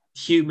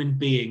human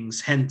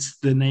beings, hence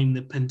the name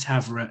The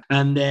Pentaverate.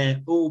 And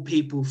they're all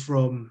people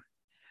from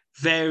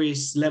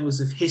various levels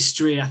of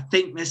history. I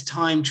think there's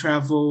time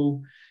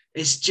travel.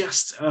 It's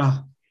just,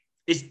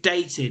 it's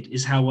dated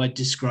is how I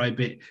describe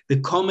it.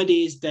 The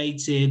comedy is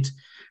dated.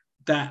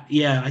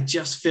 I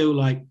just feel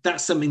like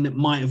that's something that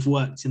might have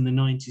worked in the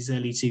 90s,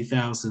 early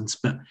 2000s.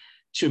 But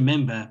to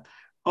remember,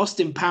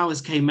 Austin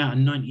Powers came out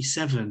in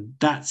 97.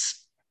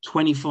 That's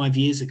 25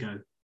 years ago.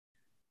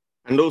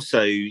 And also,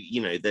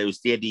 there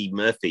was the Eddie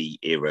Murphy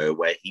era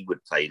where he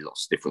would play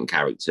lots of different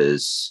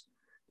characters,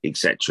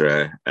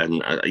 etc.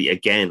 And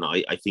again,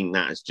 I think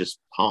that has just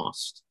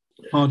passed.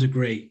 I'd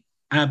agree.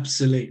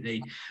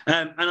 Absolutely.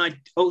 And I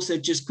also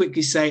just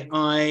quickly say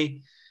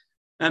I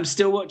am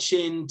still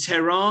watching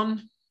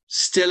Tehran.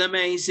 Still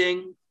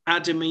amazing.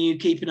 Adam, are you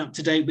keeping up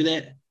to date with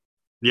it?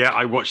 Yeah,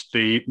 I watched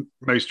the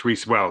most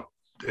recent,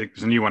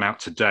 there's a new one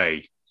out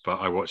today, but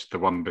I watched the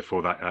one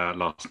before that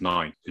last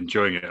night.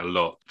 Enjoying it a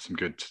lot. Some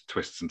good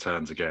twists and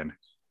turns again.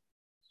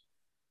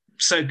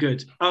 So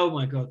good. Oh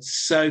my God,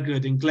 so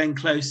good. And Glenn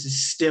Close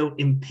is still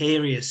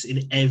imperious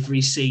in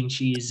every scene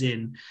she is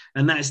in.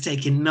 And that is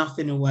taking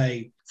nothing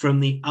away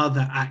from the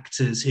other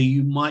actors who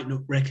you might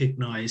not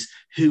recognize,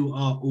 who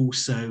are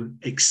also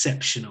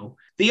exceptional.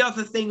 The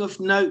other thing of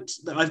note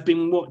that I've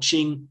been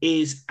watching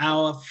is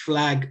Our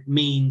Flag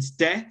Means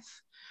Death,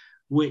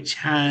 which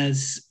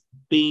has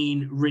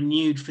been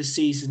renewed for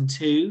season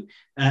 2.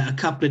 A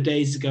couple of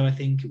days ago, I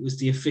think it was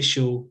the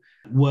official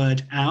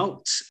word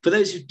out. For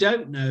those who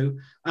don't know,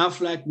 Our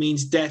Flag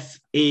Means Death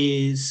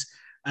is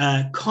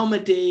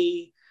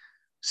comedy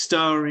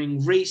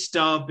starring Rhys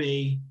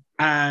Darby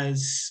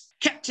as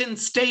Captain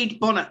Stede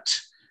Bonnet,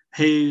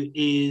 who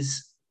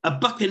is a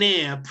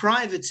buccaneer, a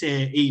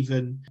privateer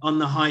even, on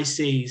the high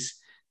seas.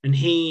 And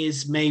he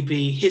is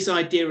maybe, his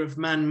idea of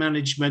man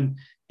management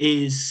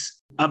is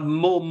a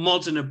more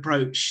modern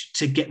approach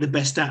to get the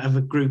best out of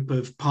a group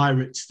of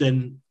pirates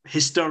than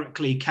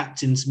historically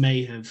captains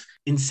may have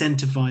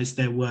incentivized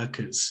their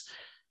workers.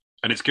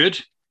 And it's good?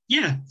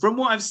 Yeah, from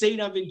what I've seen,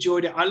 I've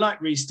enjoyed it. I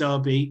like Rhys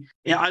Darby.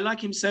 Yeah, I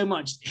like him so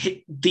much.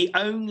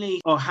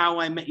 How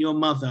I Met Your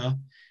Mother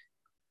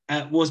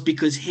was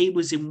because he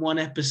was in one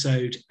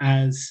episode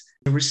as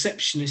a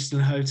receptionist in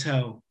a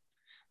hotel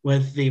where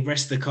the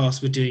rest of the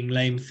cast were doing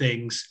lame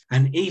things.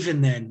 And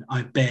even then,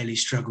 I barely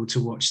struggled to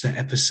watch that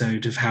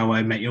episode of How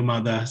I Met Your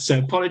Mother. So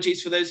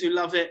apologies for those who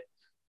love it,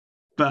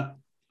 but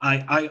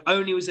I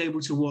only was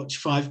able to watch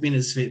 5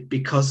 minutes of it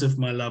because of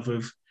my love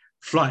of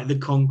Flight of the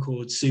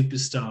Conchords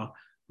superstar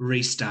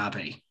Rhys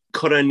Darby.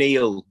 Connor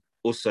Neal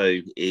also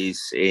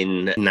is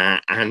in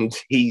that, and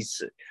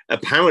he's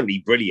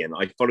apparently brilliant.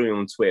 I follow him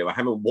on Twitter. I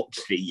haven't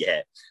watched it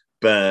yet,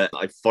 but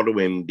I follow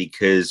him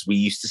because we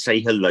used to say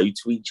hello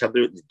to each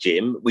other at the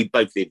gym. We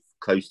both live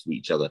close to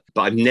each other,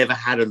 but I've never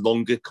had a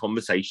longer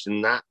conversation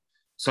than that.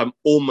 So I'm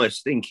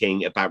almost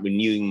thinking about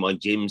renewing my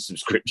gym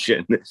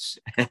subscription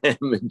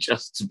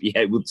just to be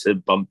able to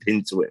bump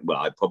into it. Well,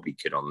 I probably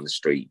could on the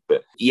street,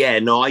 but yeah,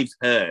 no, I've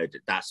heard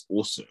that's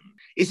awesome.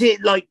 Is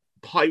it like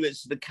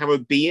Pirates of the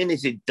Caribbean?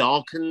 Is it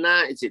darker than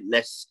that? Is it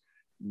less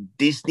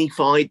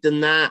Disney-fied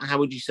than that? How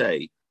would you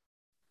say?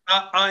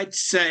 I'd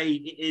say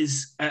it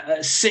is a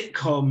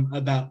sitcom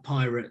about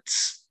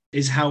pirates,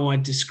 is how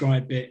I'd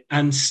describe it.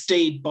 And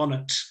Stede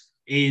Bonnet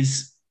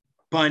is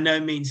by no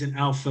means an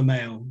alpha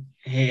male.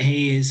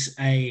 He is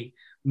a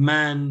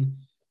man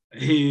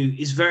who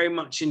is very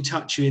much in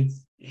touch with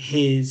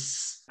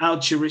his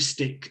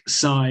altruistic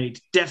side,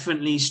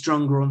 definitely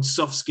stronger on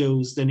soft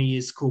skills than he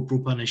is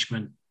corporal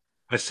punishment.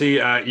 I see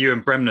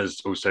Ewan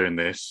Bremner's also in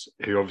this,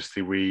 who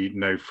obviously we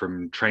know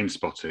from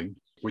Trainspotting,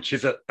 which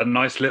is a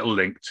nice little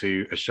link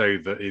to a show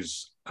that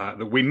is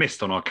that we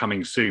missed on our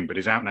Coming Soon, but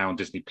is out now on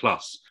Disney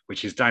Plus,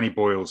 which is Danny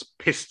Boyle's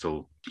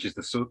Pistol, which is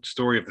the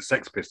story of the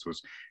Sex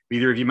Pistols. Have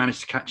either of you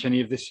managed to catch any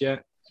of this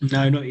yet?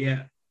 No, not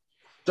yet.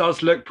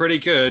 Does look pretty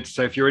good.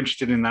 So if you're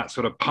interested in that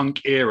sort of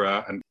punk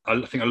era, and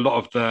I think a lot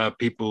of the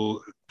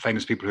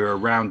famous people who are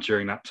around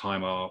during that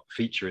time are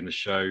featured in the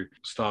show.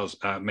 Stars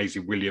Maisie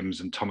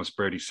Williams and Thomas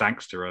Brodie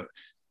Sangster are a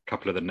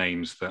couple of the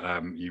names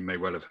that you may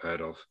well have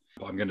heard of.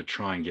 But I'm going to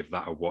try and give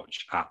that a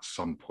watch at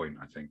some point,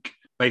 I think.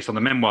 Based on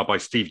the memoir by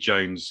Steve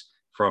Jones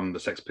from the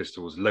Sex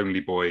Pistols, Lonely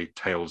Boy,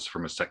 Tales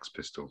from a Sex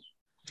Pistol.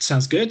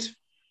 Sounds good.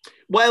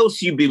 What else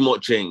have you been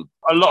watching?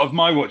 A lot of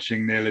my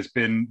watching, Neil, has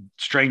been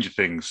Stranger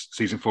Things.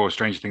 Season 4 of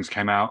Stranger Things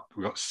came out.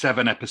 We've got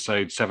 7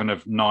 episodes, 7 out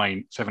of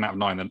 9.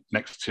 The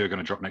next 2 are going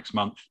to drop next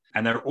month.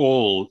 And they're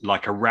all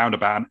like around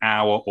about an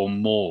hour or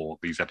more,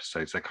 these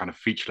episodes. They're kind of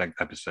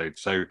feature-length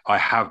episodes. So I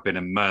have been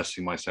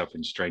immersing myself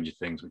in Stranger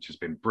Things, which has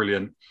been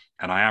brilliant.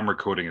 And I am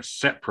recording a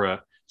separate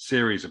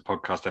series of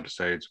podcast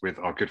episodes with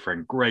our good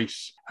friend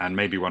Grace and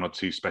maybe 1 or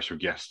 2 special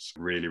guests.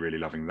 Really, really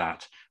loving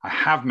that. I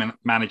have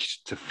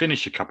managed to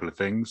finish a couple of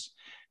things.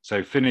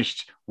 So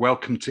finished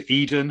Welcome to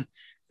Eden.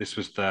 This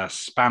was the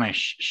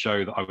Spanish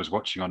show that I was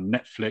watching on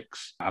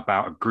Netflix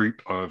about a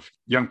group of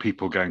young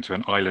people going to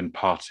an island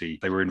party.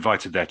 They were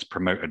invited there to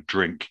promote a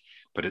drink,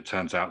 but it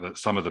turns out that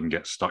some of them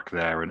get stuck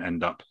there and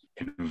end up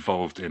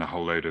involved in a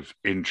whole load of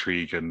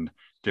intrigue and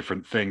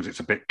different things. It's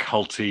a bit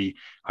culty.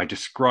 I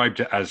described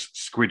it as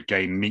Squid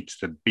Game meets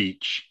the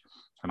beach,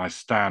 and I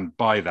stand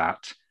by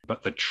that.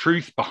 But the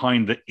truth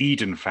behind the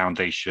Eden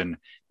Foundation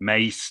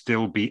may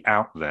still be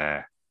out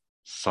there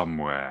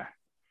somewhere.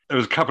 There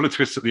was a couple of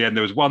twists at the end.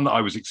 There was one that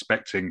I was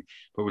expecting,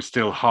 but was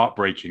still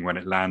heartbreaking when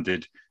it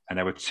landed. And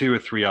there were 2 or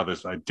 3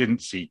 others that I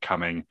didn't see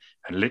coming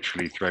and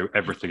literally throw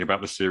everything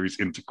about the series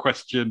into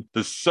question.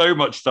 There's so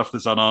much stuff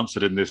that's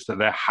unanswered in this that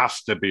there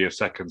has to be a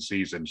second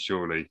season,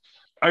 surely.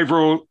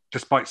 Overall,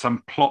 despite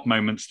some plot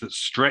moments that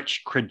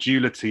stretch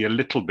credulity a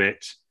little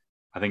bit,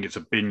 I think it's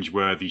a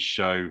binge-worthy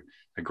show,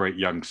 a great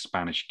young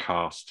Spanish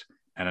cast,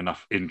 and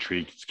enough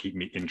intrigue to keep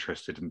me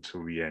interested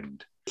until the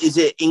end. Is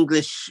it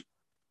English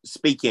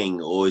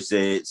speaking or is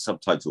it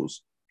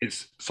subtitles?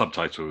 It's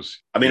subtitles.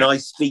 I mean, yeah. I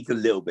speak a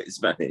little bit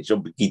Spanish,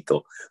 un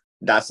poquito.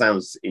 That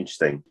sounds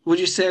interesting. Would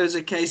you say it was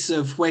a case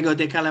of Juego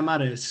de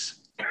Calamares?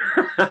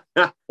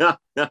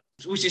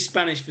 Which is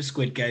Spanish for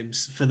Squid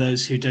Games, for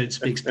those who don't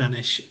speak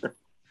Spanish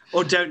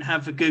or don't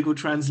have a Google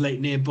Translate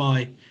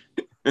nearby,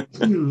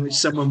 which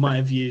someone might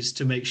have used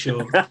to make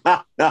sure.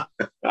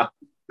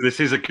 This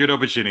is a good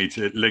opportunity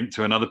to link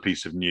to another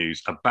piece of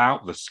news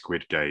about the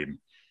Squid Game.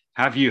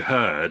 Have you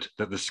heard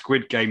that the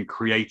Squid Game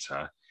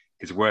creator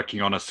is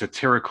working on a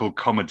satirical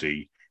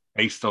comedy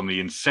based on the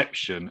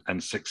inception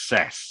and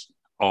success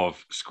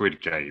of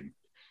Squid Game?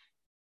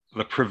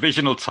 The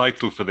provisional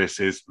title for this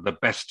is The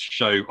Best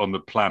Show on the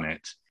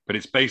Planet, but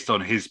it's based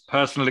on his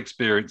personal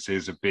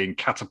experiences of being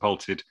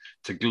catapulted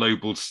to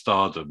global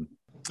stardom.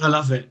 I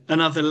love it.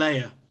 Another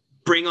layer.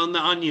 Bring on the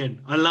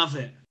onion. I love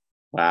it.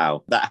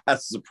 Wow, that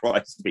has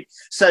surprised me.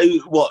 So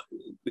what,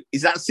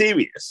 is that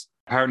serious?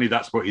 Apparently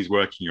that's what he's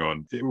working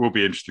on. It will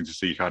be interesting to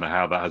see kind of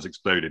how that has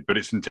exploded, but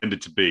it's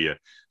intended to be a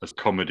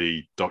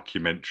comedy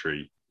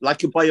documentary.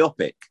 Like a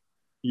biopic?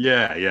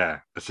 Yeah.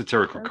 A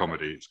satirical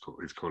comedy,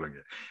 he's calling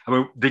it. I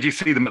mean, did you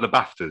see them at the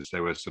BAFTAs?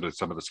 There were sort of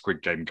some of the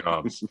Squid Game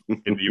guards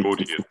in the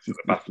audience at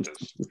the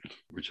BAFTAs,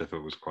 which I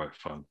thought was quite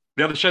fun.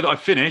 The other show that I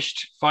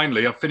finished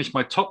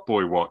my Top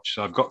Boy watch.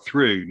 So I've got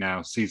through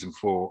now season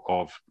 4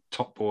 of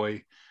Top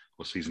Boy,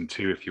 or season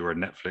 2 if you're on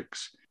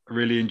Netflix. I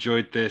really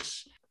enjoyed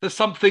this. There's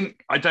something,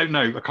 I don't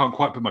know, I can't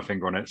quite put my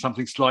finger on it,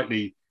 something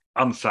slightly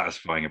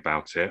unsatisfying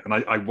about it. And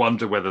I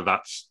wonder whether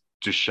that's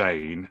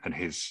Duchesne and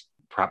his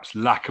perhaps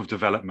lack of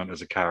development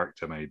as a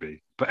character,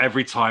 maybe. But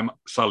every time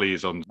Sully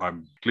is on,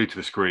 I'm glued to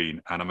the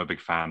screen, and I'm a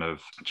big fan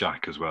of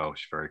Jack as well.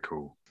 She's very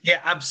cool.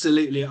 Yeah,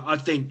 absolutely. I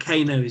think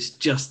Kano is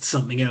just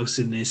something else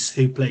in this,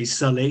 who plays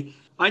Sully.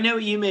 I know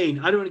what you mean.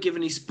 I don't want to give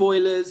any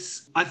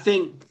spoilers. I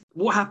think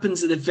what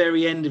happens at the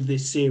very end of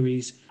this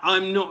series,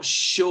 I'm not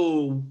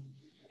sure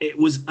it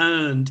was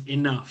earned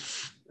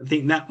enough. I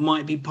think that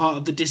might be part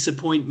of the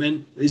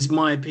disappointment, is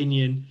my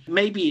opinion.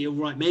 Maybe you're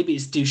right. Maybe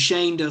it's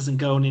Duchesne doesn't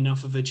go on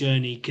enough of a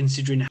journey,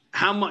 considering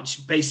how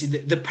much basically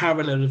the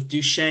parallel of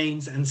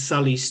Duchesne's and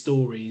Sully's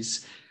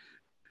stories.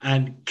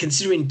 And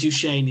considering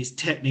Duchesne is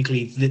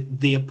technically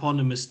the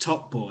eponymous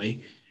Top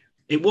Boy,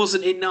 it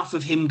wasn't enough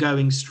of him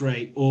going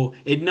straight or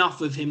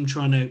enough of him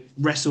trying to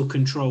wrestle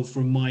control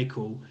from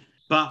Michael.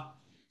 But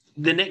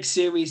the next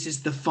series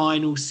is the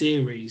final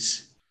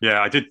series.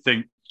 Yeah, I did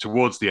think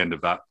towards the end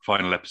of that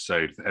final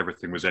episode that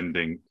everything was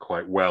ending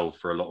quite well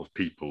for a lot of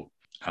people.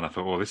 And I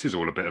thought, well, this is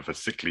all a bit of a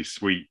sickly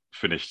sweet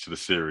finish to the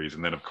series.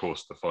 And then, of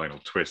course, the final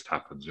twist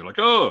happens. You're like,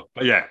 oh,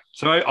 but yeah.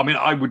 So,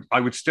 I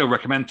would still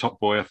recommend Top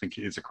Boy. I think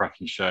it is a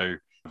cracking show,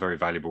 a very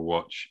valuable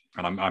watch.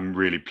 And I'm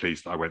really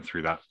pleased that I went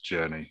through that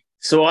journey.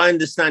 So I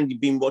understand you've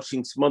been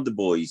watching some other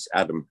boys,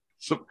 Adam.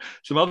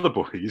 Some other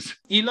boys.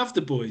 You love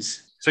The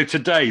Boys. So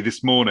today,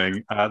 this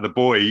morning, The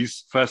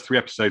Boys, first 3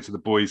 episodes of The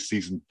Boys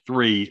season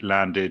 3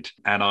 landed,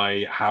 and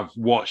I have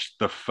watched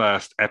the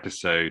first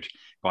episode.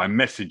 I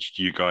messaged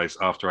you guys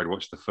after I'd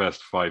watched the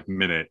first 5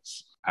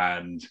 minutes,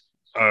 and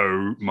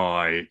oh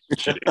my,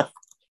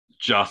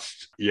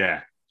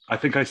 yeah. I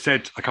think I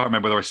said, I can't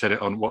remember whether I said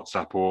it on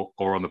WhatsApp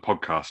or on the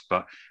podcast,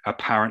 but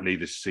apparently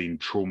this scene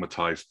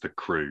traumatized the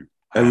crew.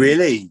 Oh,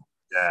 really?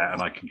 Yeah,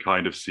 and I can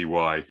kind of see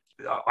why.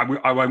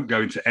 I won't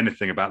go into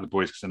anything about The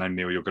Boys because I know,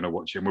 Neil, you're going to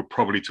watch it, and we'll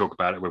probably talk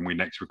about it when we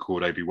next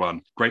record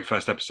Obi-Wan. Great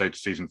first episode to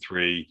season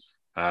 3,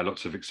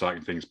 lots of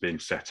exciting things being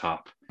set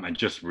up, and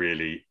just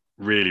really,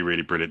 really,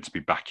 really brilliant to be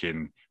back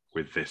in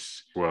with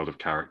this world of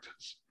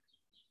characters.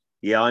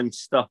 Yeah, I'm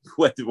stuck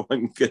whether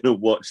I'm going to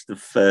watch the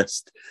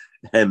first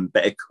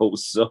Better Call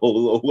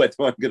Saul or whether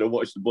I'm going to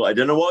watch The Boy. I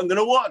don't know what I'm going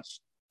to watch.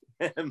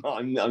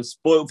 I'm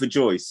spoiled for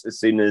choice as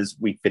soon as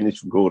we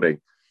finish recording.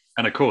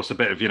 And of course, a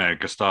bit of,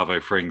 Gustavo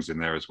Frings in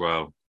there as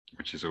well,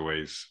 which is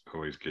always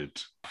good.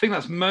 I think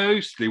that's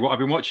mostly what I've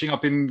been watching. I've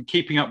been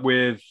keeping up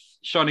with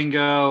Shining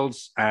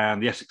Girls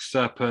and The Essex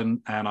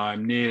Serpent, and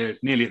I'm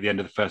nearly at the end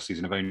of the first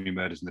season of Only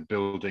Murders in the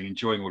Building,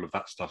 enjoying all of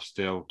that stuff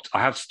still.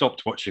 I have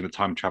stopped watching The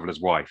Time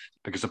Traveler's Wife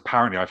because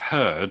apparently I've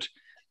heard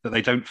that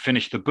they don't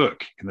finish the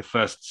book in the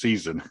first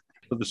season.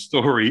 But the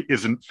story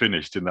isn't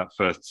finished in that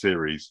first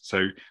series. So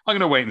I'm going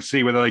to wait and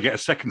see whether they get a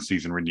second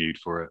season renewed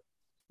for it.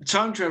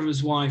 Time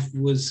Traveler's Wife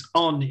was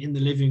on in the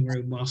living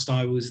room whilst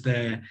I was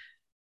there.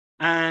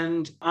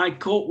 And I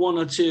caught 1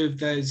 or 2 of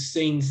those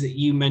scenes that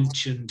you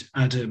mentioned,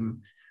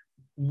 Adam,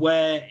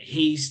 where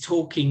he's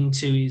talking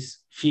to his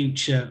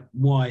future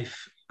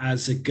wife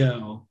as a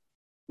girl.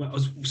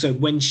 So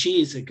when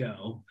she is a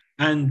girl,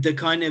 and the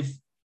kind of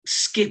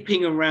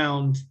skipping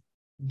around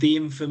the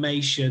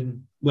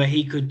information where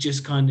he could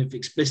just kind of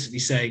explicitly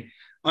say,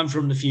 I'm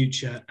from the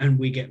future and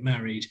we get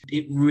married.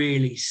 It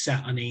really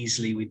sat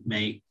uneasily with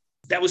me.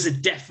 That was a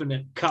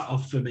definite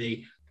cut-off for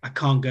me. I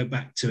can't go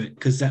back to it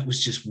because that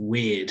was just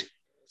weird.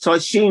 So I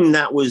assume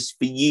that was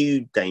for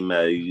you,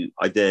 Damo,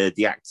 either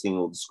the acting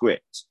or the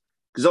script,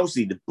 because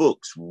obviously the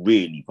book's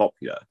really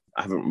popular.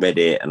 I haven't read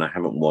it and I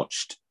haven't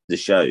watched the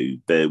show,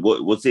 but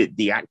what was it,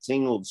 the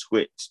acting or the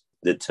script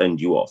that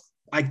turned you off?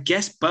 I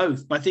guess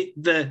both. But I think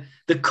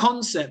the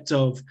concept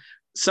of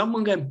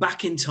someone going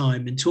back in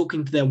time and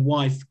talking to their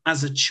wife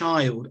as a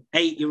child,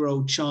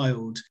 8-year-old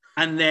child,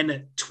 and then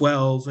at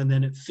 12 and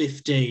then at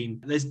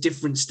 15, there's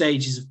different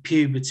stages of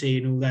puberty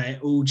and all that.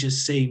 It all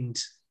just seemed,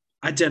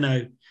 I don't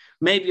know,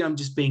 maybe I'm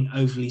just being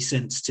overly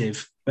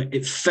sensitive, but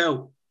it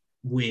felt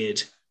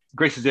weird.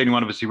 Grace is the only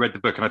one of us who read the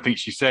book, and I think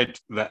she said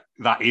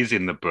that is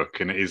in the book,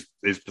 and it is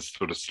the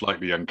sort of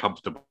slightly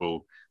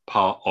uncomfortable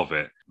part of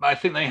it. I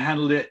think they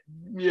handled it,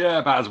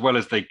 about as well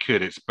as they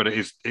could.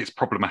 It's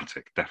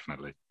problematic,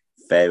 definitely.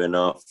 Fair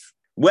enough.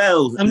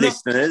 Well,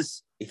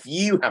 listeners, if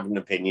you have an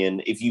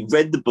opinion, if you've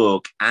read the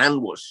book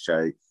and watched the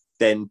show,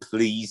 then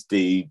please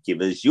do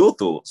give us your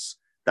thoughts.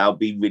 That would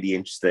be really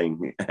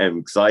interesting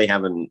because I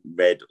haven't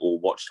read or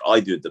watched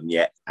either of them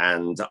yet,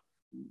 and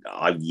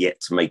I've yet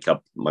to make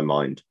up my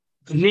mind.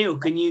 Neil,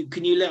 can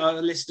you let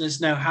our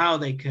listeners know how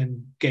they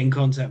can get in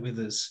contact with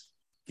us?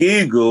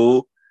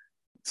 Google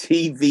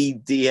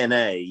TV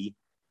DNA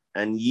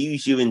and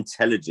use your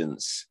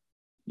intelligence.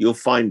 You'll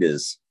find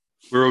us.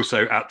 We're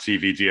also at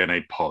TV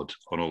DNA Pod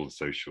on all the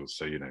socials,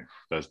 so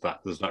there's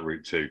that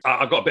route too.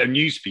 I've got a bit of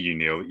news for you,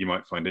 Neil, that you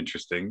might find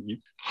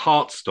interesting.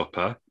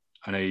 Heartstopper,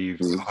 I know you've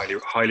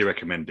highly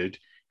recommended,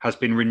 has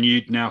been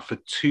renewed now for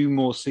 2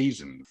 more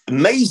seasons.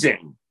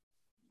 Amazing!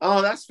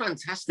 Oh, that's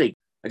fantastic.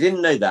 I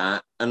didn't know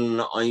that,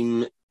 and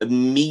I'm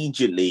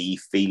immediately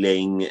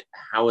feeling,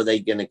 how are they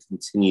going to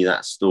continue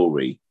that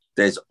story?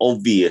 There's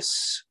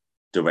obvious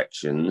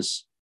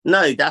directions.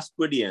 No, that's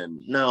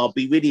brilliant. No, I'll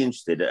be really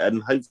interested.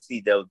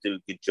 Hopefully they'll do a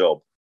good job.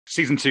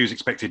 Season 2 is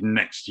expected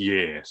next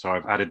year, so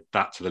I've added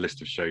that to the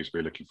list of shows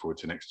we're looking forward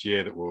to next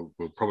year that we'll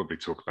probably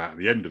talk about at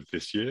the end of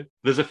this year.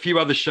 There's a few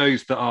other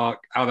shows that are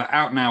either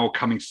out now or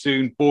coming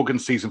soon. Borgen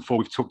Season 4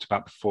 we've talked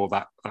about before.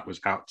 That was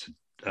out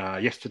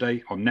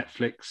yesterday on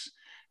Netflix.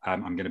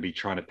 I'm going to be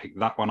trying to pick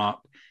that one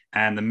up.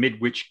 And The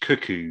Midwich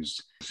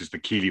Cuckoos. This is the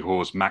Keeley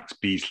Hawes, Max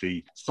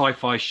Beasley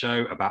sci-fi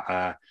show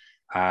about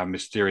a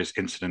mysterious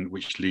incident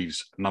which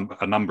leaves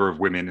a number of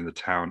women in the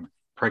town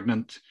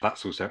pregnant.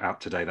 That's also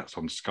out today. That's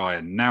on Sky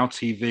and Now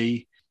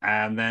TV.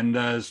 And then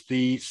there's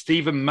the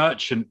Stephen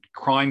Merchant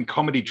crime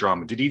comedy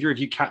drama. Did either of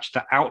you catch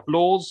The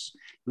Outlaws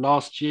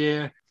last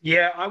year?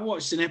 Yeah, I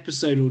watched an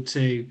episode or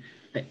two.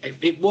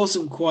 It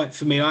wasn't quite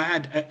for me. I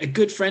had a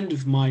good friend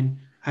of mine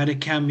had a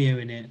cameo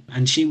in it,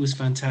 and she was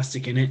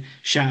fantastic in it.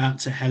 Shout out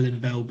to Helen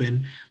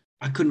Belbin.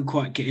 I couldn't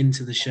quite get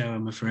into the show,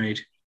 I'm afraid.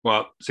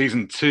 Well,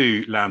 season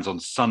 2 lands on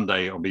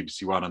Sunday on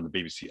BBC One and the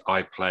BBC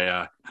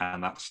iPlayer,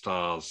 and that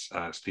stars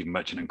Stephen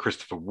Merchant and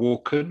Christopher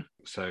Walken.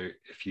 So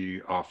if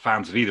you are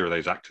fans of either of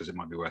those actors, it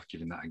might be worth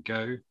giving that a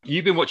go.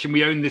 You've been watching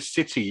We Own This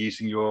City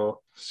using your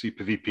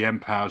super VPN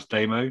powers,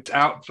 Damo. It's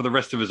out for the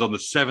rest of us on the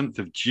 7th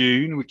of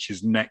June, which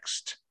is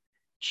next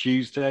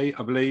Tuesday,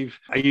 I believe.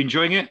 Are you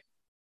enjoying it?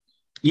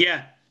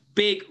 Yeah,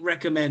 big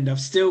recommend. I've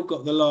still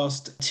got the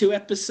last 2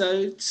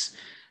 episodes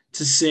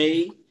to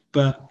see,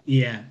 but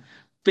yeah,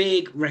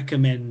 big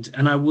recommend.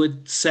 And I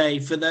would say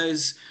for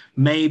those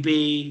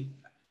maybe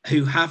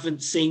who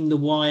haven't seen The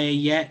Wire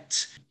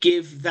yet,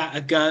 give that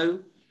a go.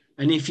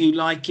 And if you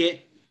like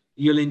it,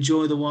 you'll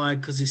enjoy The Wire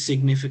because it's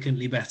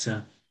significantly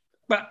better.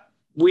 But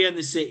We Own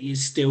the City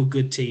is still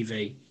good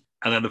TV.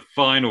 And then the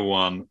final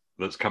one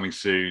that's coming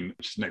soon,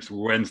 which is next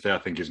Wednesday, I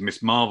think, is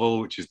Miss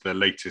Marvel, which is the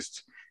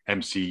latest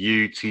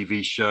MCU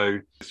TV show.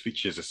 This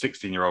features a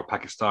 16-year-old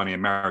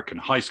Pakistani-American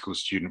high school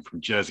student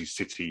from Jersey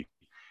City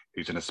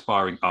who's an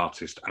aspiring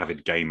artist,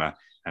 avid gamer,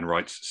 and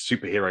writes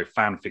superhero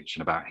fan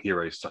fiction about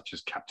heroes such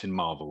as Captain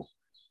Marvel.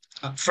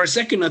 For a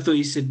second, I thought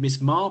you said Miss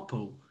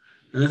Marple.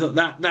 And I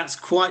thought that's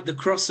quite the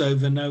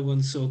crossover no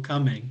one saw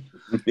coming.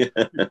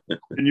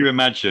 Can you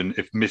imagine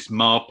if Miss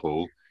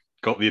Marple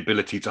got the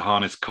ability to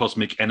harness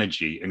cosmic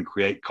energy and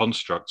create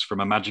constructs from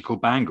a magical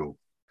bangle?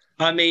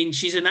 I mean,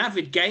 she's an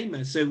avid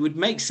gamer, so it would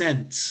make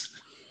sense.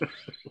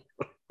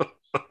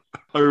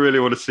 I really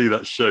want to see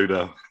that show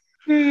now.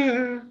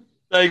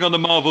 Staying on the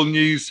Marvel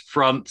news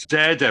front,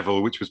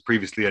 Daredevil, which was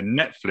previously a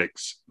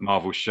Netflix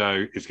Marvel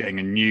show, is getting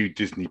a new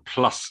Disney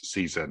Plus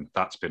season.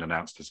 That's been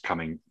announced as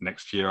coming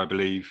next year, I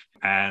believe.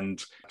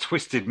 And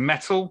Twisted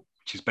Metal,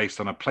 which is based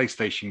on a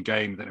PlayStation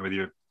game. I don't know whether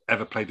you've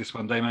ever played this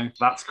one, Damo.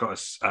 That's got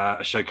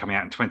a show coming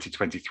out in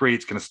 2023.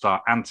 It's going to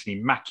star Anthony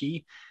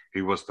Mackie,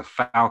 who was the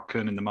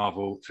Falcon in the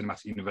Marvel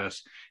Cinematic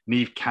Universe,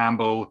 Neve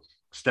Campbell,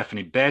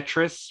 Stephanie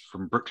Beatrice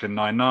from Brooklyn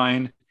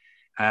Nine-Nine,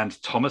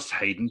 and Thomas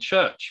Hayden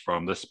Church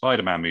from the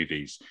Spider-Man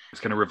movies. It's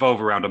going to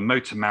revolve around a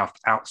motor-mouthed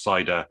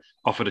outsider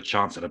offered a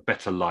chance at a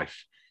better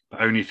life,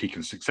 but only if he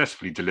can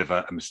successfully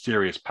deliver a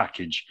mysterious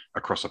package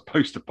across a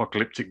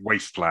post-apocalyptic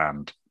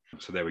wasteland.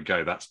 So there we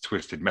go. That's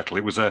Twisted Metal.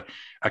 It was a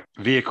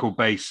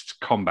vehicle-based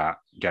combat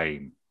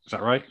game. Is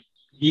that right?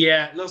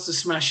 Yeah, lots of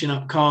smashing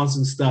up cars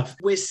and stuff.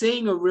 We're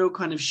seeing a real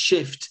kind of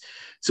shift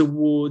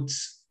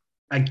towards,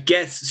 I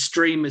guess,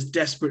 streamers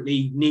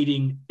desperately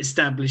needing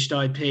established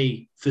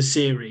IP for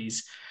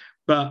series.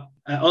 But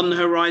on the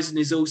horizon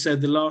is also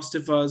The Last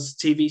of Us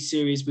TV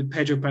series with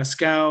Pedro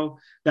Pascal.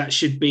 That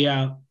should be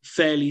out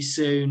fairly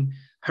soon.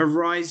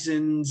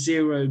 Horizon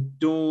Zero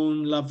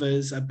Dawn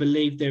Lovers, I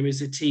believe there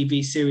is a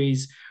TV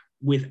series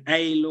with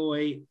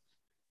Aloy,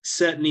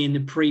 certainly in the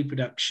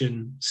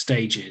pre-production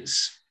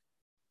stages.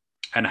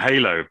 And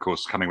Halo, of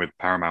course, coming with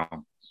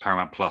Paramount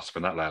Plus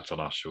when that lands on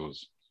our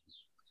shores.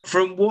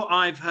 From what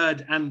I've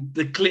heard and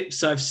the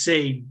clips I've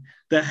seen,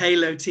 the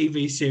Halo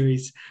TV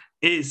series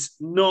is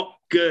not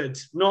good,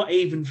 not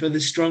even for the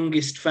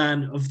strongest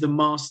fan of the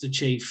Master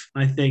Chief.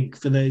 I think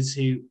for those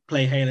who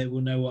play Halo will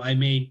know what I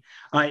mean.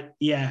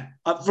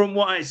 From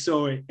what I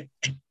saw,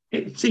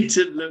 it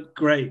didn't look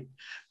great.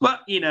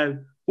 But,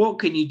 what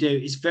can you do?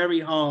 It's very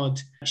hard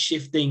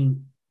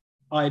shifting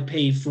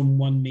IP from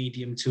one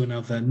medium to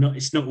another.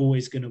 It's not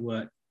always going to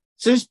work.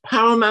 So is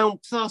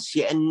Paramount Plus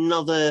yet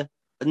another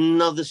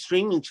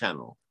streaming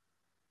channel?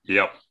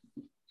 Yep.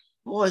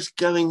 What is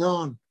going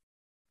on?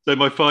 So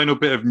my final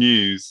bit of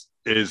news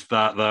is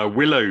that the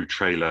Willow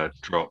trailer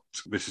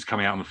dropped. This is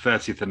coming out on the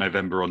 30th of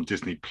November on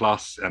Disney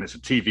Plus, and it's a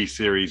TV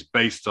series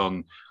based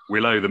on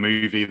Willow, the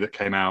movie that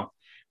came out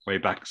way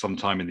back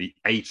sometime in the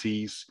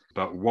 80s.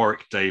 But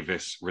Warwick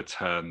Davis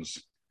returns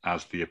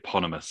as the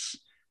eponymous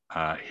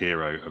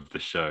hero of the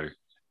show.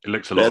 It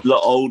looks a lot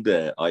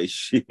older, I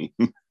assume.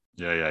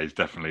 Yeah, he's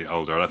definitely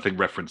older. And I think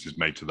reference is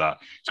made to that.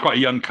 It's quite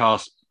a young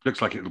cast.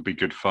 Looks like it'll be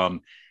good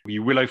fun. Were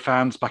you Willow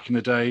fans back in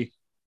the day?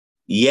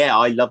 Yeah,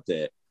 I loved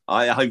it.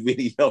 I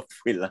really loved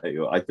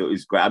Willow. I thought it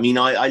was great. I mean,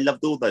 I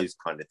loved all those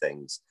kind of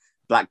things.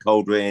 Black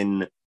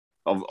Cauldron,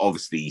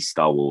 obviously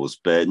Star Wars,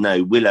 but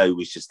no, Willow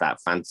was just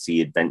that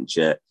fantasy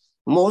adventure.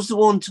 And what was the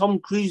one Tom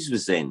Cruise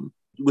was in?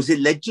 Was it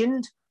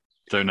Legend?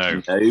 Don't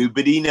know.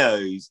 Nobody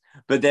knows.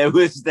 But there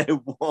was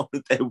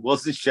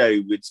a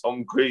show with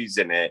Tom Cruise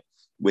in it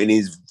in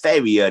his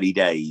very early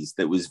days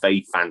that was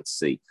very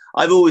fantasy.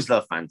 I've always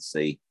loved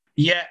fantasy.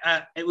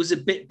 Yeah, it was a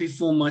bit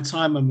before my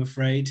time, I'm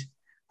afraid.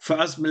 For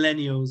us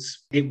millennials,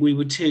 we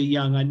were too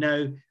young. I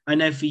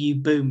know for you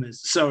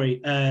boomers,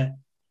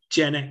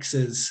 Gen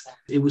Xers,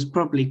 it was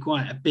probably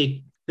quite a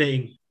big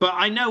thing. But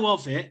I know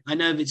of it. I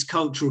know of its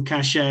cultural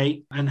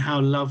cachet and how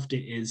loved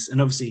it is,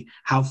 and obviously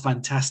how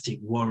fantastic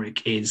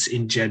Warwick is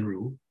in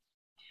general.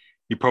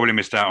 You probably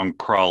missed out on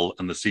Krull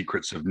and the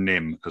Secrets of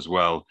Nim as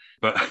well.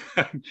 But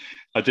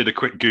I did a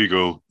quick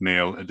Google,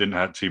 Neil. It didn't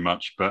hurt too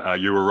much,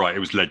 but you were right. It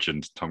was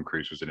Legend. Tom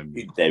Cruise was in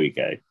it. There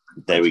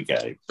we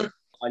go.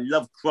 I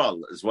love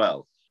Krull as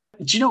well.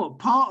 Do you know what?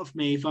 Part of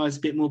me, if I was a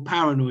bit more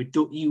paranoid,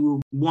 thought you were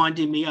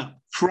winding me up.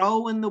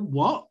 Krull and the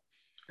what?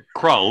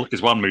 Krull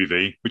is one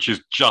movie which is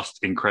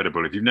just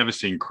incredible. If you've never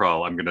seen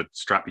Krull, I'm going to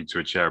strap you to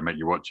a chair and make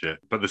you watch it.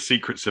 But The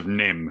Secrets of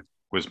Nim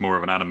was more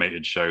of an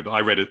animated show that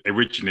I read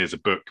originally as a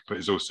book, but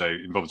it also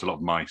involves a lot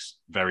of mice.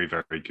 Very,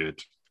 very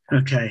good.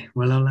 Okay,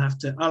 well, I'll have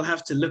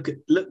to look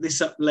this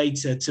up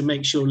later to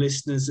make sure,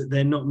 listeners, that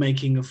they're not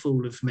making a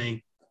fool of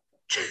me.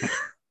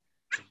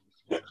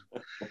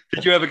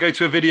 Did you ever go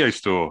to a video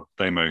store,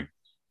 Damo? Do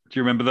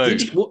you remember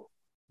those?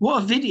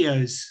 What are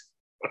videos?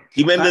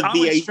 Do you remember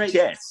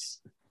VHS?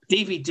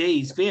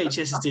 DVDs.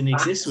 VHS didn't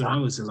exist when I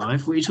was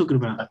alive. What are you talking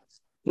about?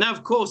 Now,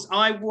 of course,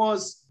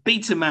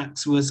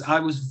 Betamax I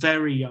was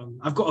very young.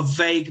 I've got a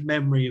vague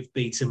memory of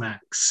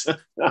Betamax.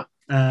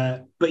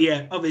 But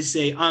yeah,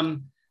 obviously,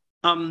 VHS,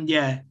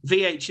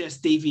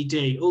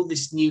 DVD, all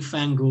this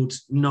newfangled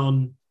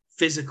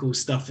non-physical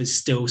stuff is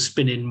still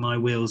spinning my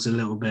wheels a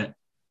little bit.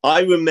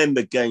 I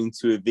remember going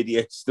to a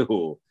video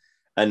store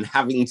and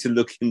having to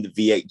look in the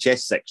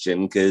VHS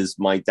section because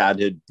my dad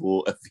had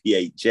bought a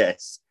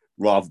VHS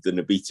rather than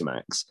a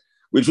Betamax,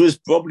 which was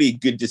probably a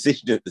good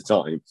decision at the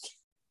time.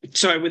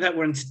 Sorry, without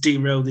wanting to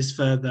derail this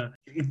further,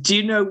 do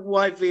you know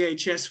why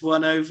VHS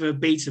won over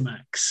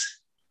Betamax?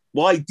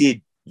 Why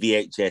did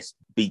VHS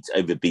beat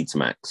over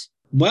Betamax?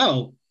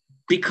 Well,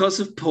 because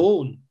of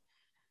porn.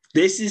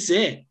 This is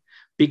it.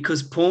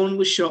 Because porn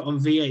was shot on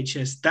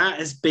VHS. That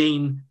has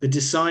been the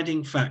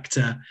deciding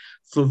factor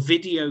for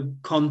video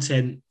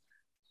content,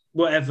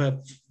 whatever,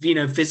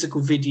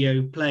 physical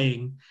video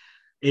playing,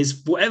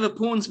 is whatever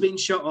porn's been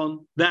shot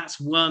on, that's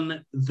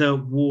won the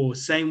war.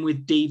 Same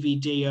with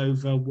DVD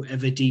over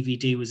whatever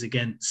DVD was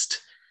against.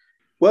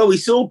 Well, we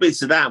saw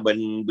bits of that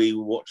when we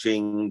were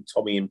watching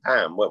Tommy and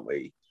Pam, weren't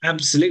we?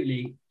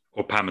 Absolutely.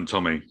 Or Pam and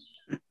Tommy.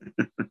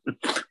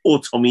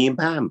 Or Tommy and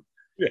Pam.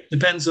 Yeah.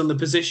 Depends on the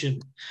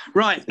position.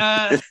 Right.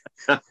 I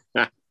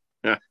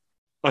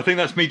think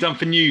that's me done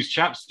for news,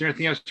 chaps. Is there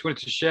anything else you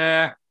wanted to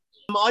share?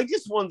 I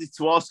just wanted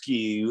to ask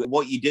you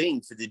what you're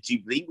doing for the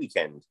Jubilee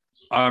weekend.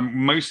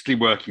 I'm mostly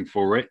working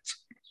for it,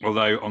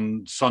 although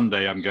on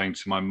Sunday I'm going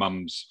to my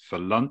mum's for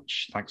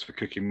lunch. Thanks for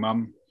cooking,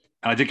 Mum.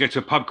 And I did go to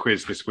a pub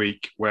quiz this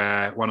week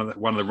where one of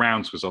the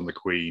rounds was on the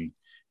Queen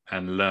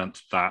and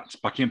learnt that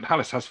Buckingham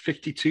Palace has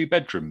 52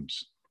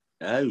 bedrooms.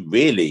 Oh,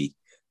 really?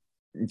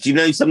 Do you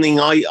know something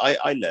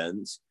I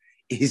learned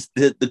is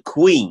that the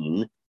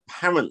Queen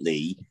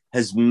apparently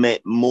has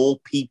met more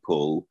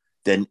people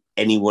than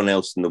anyone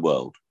else in the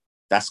world.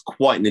 That's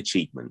quite an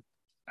achievement.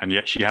 And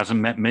yet she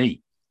hasn't met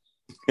me.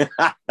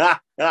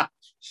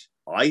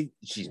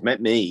 She's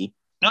met me.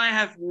 I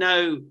have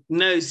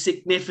no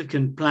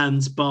significant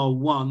plans bar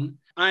one.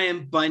 I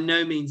am by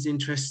no means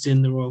interested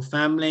in the royal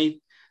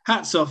family.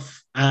 Hats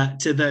off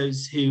to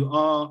those who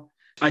are.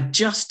 I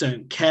just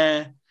don't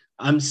care.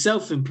 I'm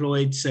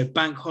self-employed, so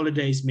bank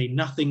holidays mean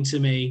nothing to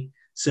me.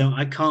 So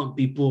I can't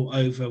be bought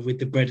over with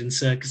the bread and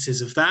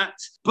circuses of that.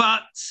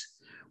 But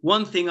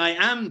one thing I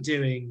am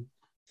doing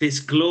this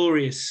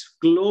glorious,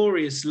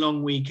 glorious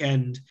long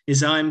weekend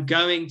is I'm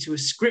going to a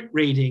script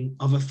reading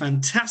of a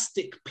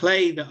fantastic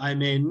play that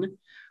I'm in,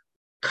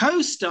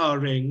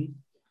 co-starring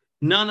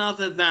none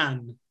other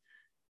than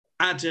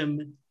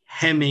Adam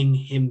Hemming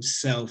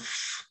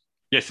himself.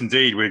 Yes,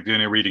 indeed. We're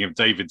doing a reading of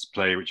David's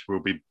play, which we'll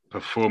be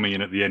performing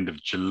in at the end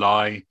of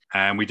July.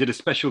 And we did a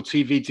special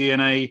TV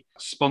DNA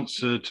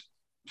sponsored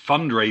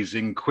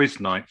fundraising quiz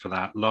night for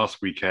that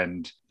last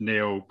weekend.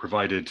 Neil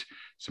provided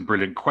some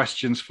brilliant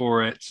questions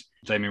for it.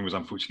 Damien was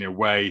unfortunately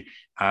away,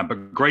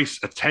 but Grace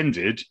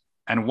attended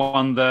and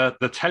won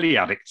the Telly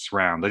Addicts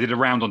round. They did a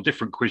round on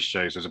different quiz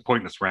shows. There's a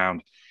Pointless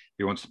round,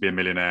 Who Wants to Be a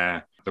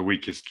Millionaire, The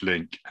Weakest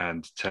Link,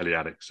 and Telly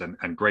Addicts.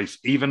 And Grace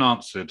even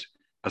answered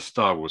a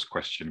Star Wars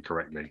question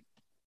correctly.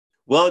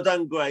 Well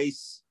done,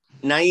 Grace.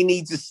 Now you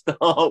need to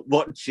start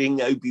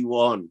watching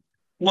Obi-Wan.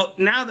 Well,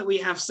 now that we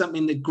have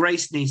something that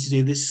Grace needs to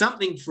do, there's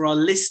something for our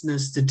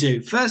listeners to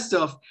do. First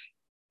off,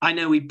 I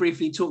know we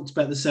briefly talked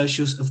about the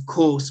socials. Of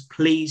course,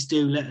 please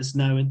do let us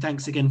know. And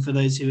thanks again for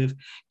those who have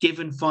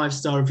given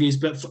 5-star reviews,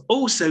 but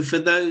also for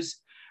those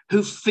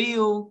who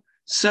feel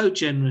so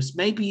generous.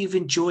 Maybe you've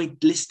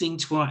enjoyed listening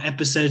to our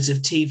episodes of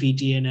TV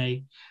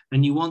DNA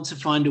and you want to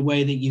find a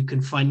way that you can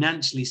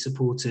financially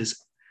support us.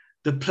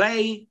 The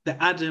play that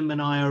Adam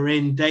and I are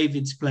in,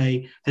 David's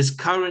play, has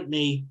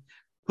currently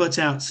put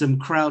out some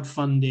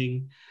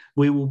crowdfunding.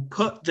 We will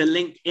put the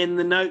link in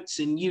the notes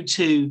and you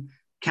too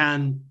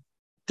can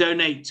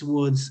donate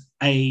towards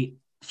a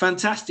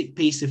fantastic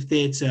piece of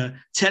theatre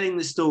telling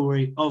the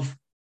story of,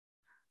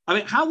 I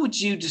mean, how would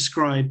you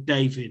describe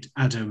David,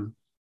 Adam?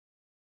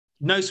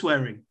 No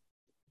swearing.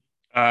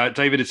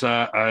 David is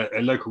a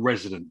local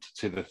resident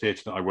to the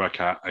theatre that I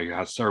work at. He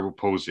has cerebral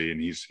palsy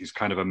and he's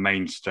kind of a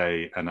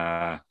mainstay,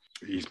 and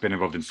he's been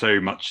involved in so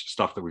much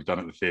stuff that we've done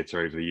at the theatre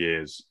over the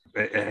years.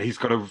 He's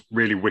got a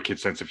really wicked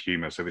sense of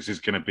humour. So this is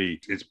going to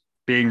be, it's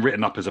being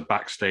written up as a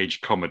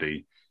backstage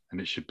comedy, and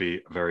it should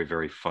be a very,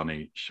 very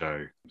funny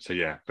show. So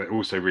yeah, but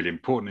also really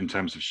important in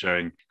terms of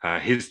showing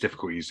his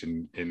difficulties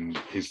in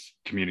his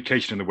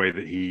communication and the way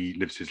that he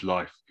lives his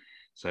life.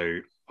 So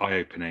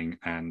eye-opening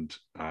and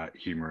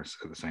humorous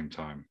at the same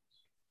time.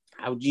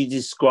 How do you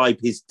describe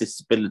his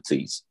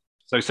disabilities?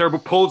 So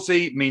cerebral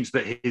palsy means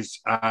that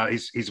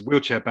he's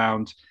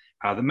wheelchair-bound.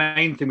 The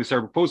main thing with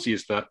cerebral palsy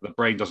is that the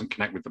brain doesn't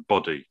connect with the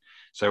body.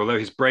 So although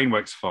his brain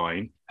works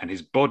fine and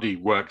his body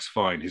works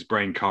fine, his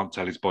brain can't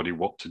tell his body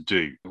what to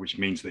do, which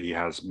means that he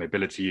has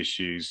mobility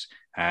issues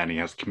and he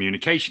has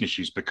communication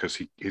issues because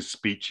his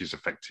speech is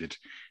affected,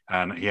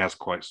 and he has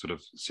quite sort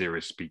of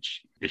serious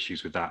speech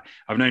issues with that.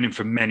 I've known him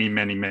for many,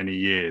 many, many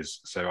years,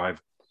 so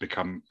I've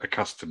become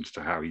accustomed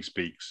to how he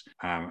speaks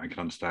and can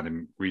understand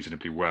him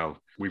reasonably well.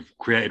 We've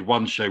created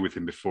one show with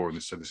him before,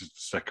 and so this is the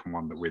second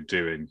one that we're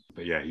doing.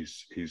 But yeah,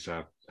 he's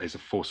a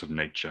force of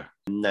nature.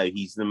 No,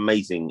 he's an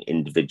amazing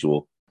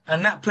individual.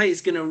 And that play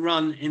is going to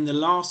run in the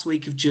last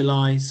week of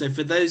July. So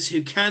for those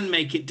who can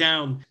make it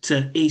down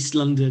to East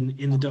London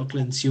in the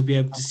Docklands, you'll be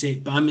able to see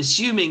it. But I'm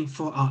assuming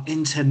for our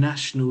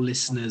international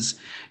listeners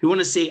who want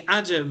to see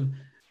Adam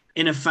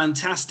in a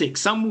fantastic,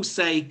 some will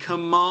say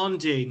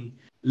commanding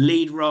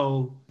lead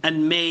role,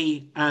 and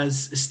me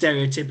as a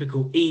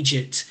stereotypical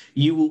Egypt,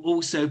 you will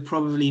also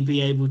probably be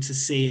able to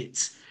see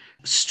it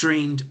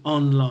streamed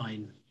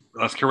online.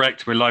 That's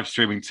correct. We're live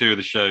streaming 2 of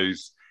the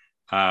shows,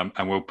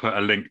 and we'll put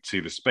a link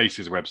to the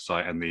Spaces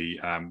website and the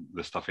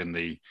stuff in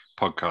the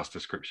podcast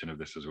description of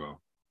this as well.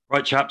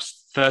 Right,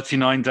 chaps,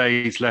 39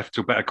 days left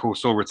till Better Call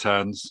Saul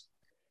returns.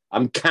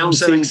 I'm counting I'm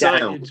so excited.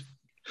 down.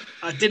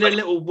 I did a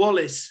little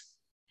Wallace.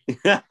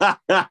 None of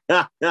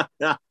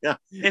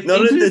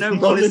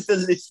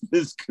the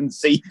listeners can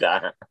see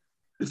that.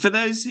 For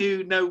those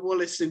who know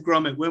Wallace and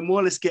Gromit, when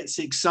Wallace gets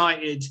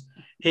excited,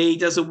 he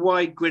does a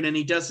wide grin and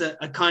he does a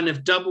kind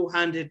of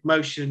double-handed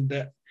motion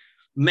that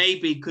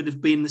maybe could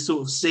have been the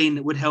sort of scene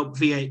that would help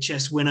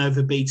VHS win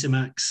over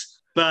Betamax.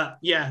 But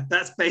yeah,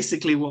 that's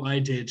basically what I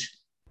did.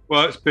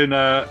 Well, it's been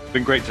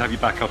great to have you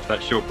back after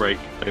that short break,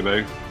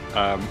 Damo.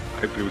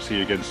 Hopefully we'll see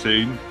you again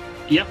soon.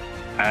 Yep.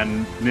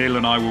 And Neil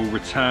and I will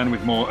return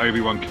with more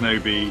Obi-Wan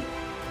Kenobi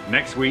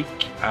next week.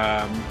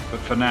 But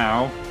for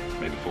now,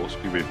 may the Force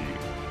be with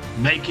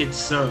you. Make it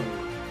so.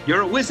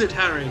 You're a wizard,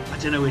 Harry. I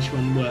don't know which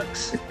one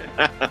works.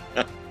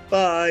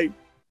 Bye.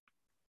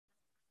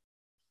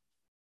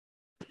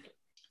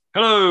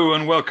 Hello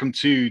and welcome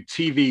to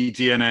TV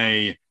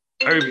DNA.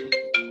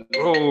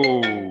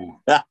 Oh.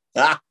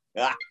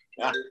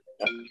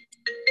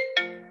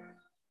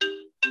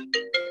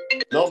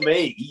 Not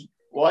me.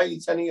 Why are you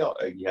turning it off?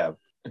 You have.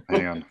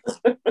 Hang on.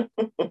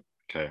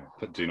 Okay,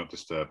 put Do Not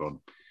Disturb on.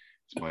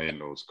 It's my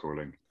in-laws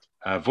calling.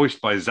 Voiced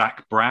by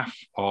Zach Braff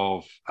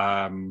of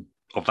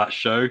that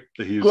show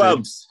that he was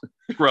Scrubs.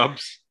 in.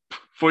 Scrubs.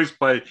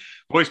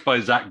 Voiced by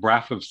Zach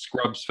Braff of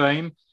Scrubs fame.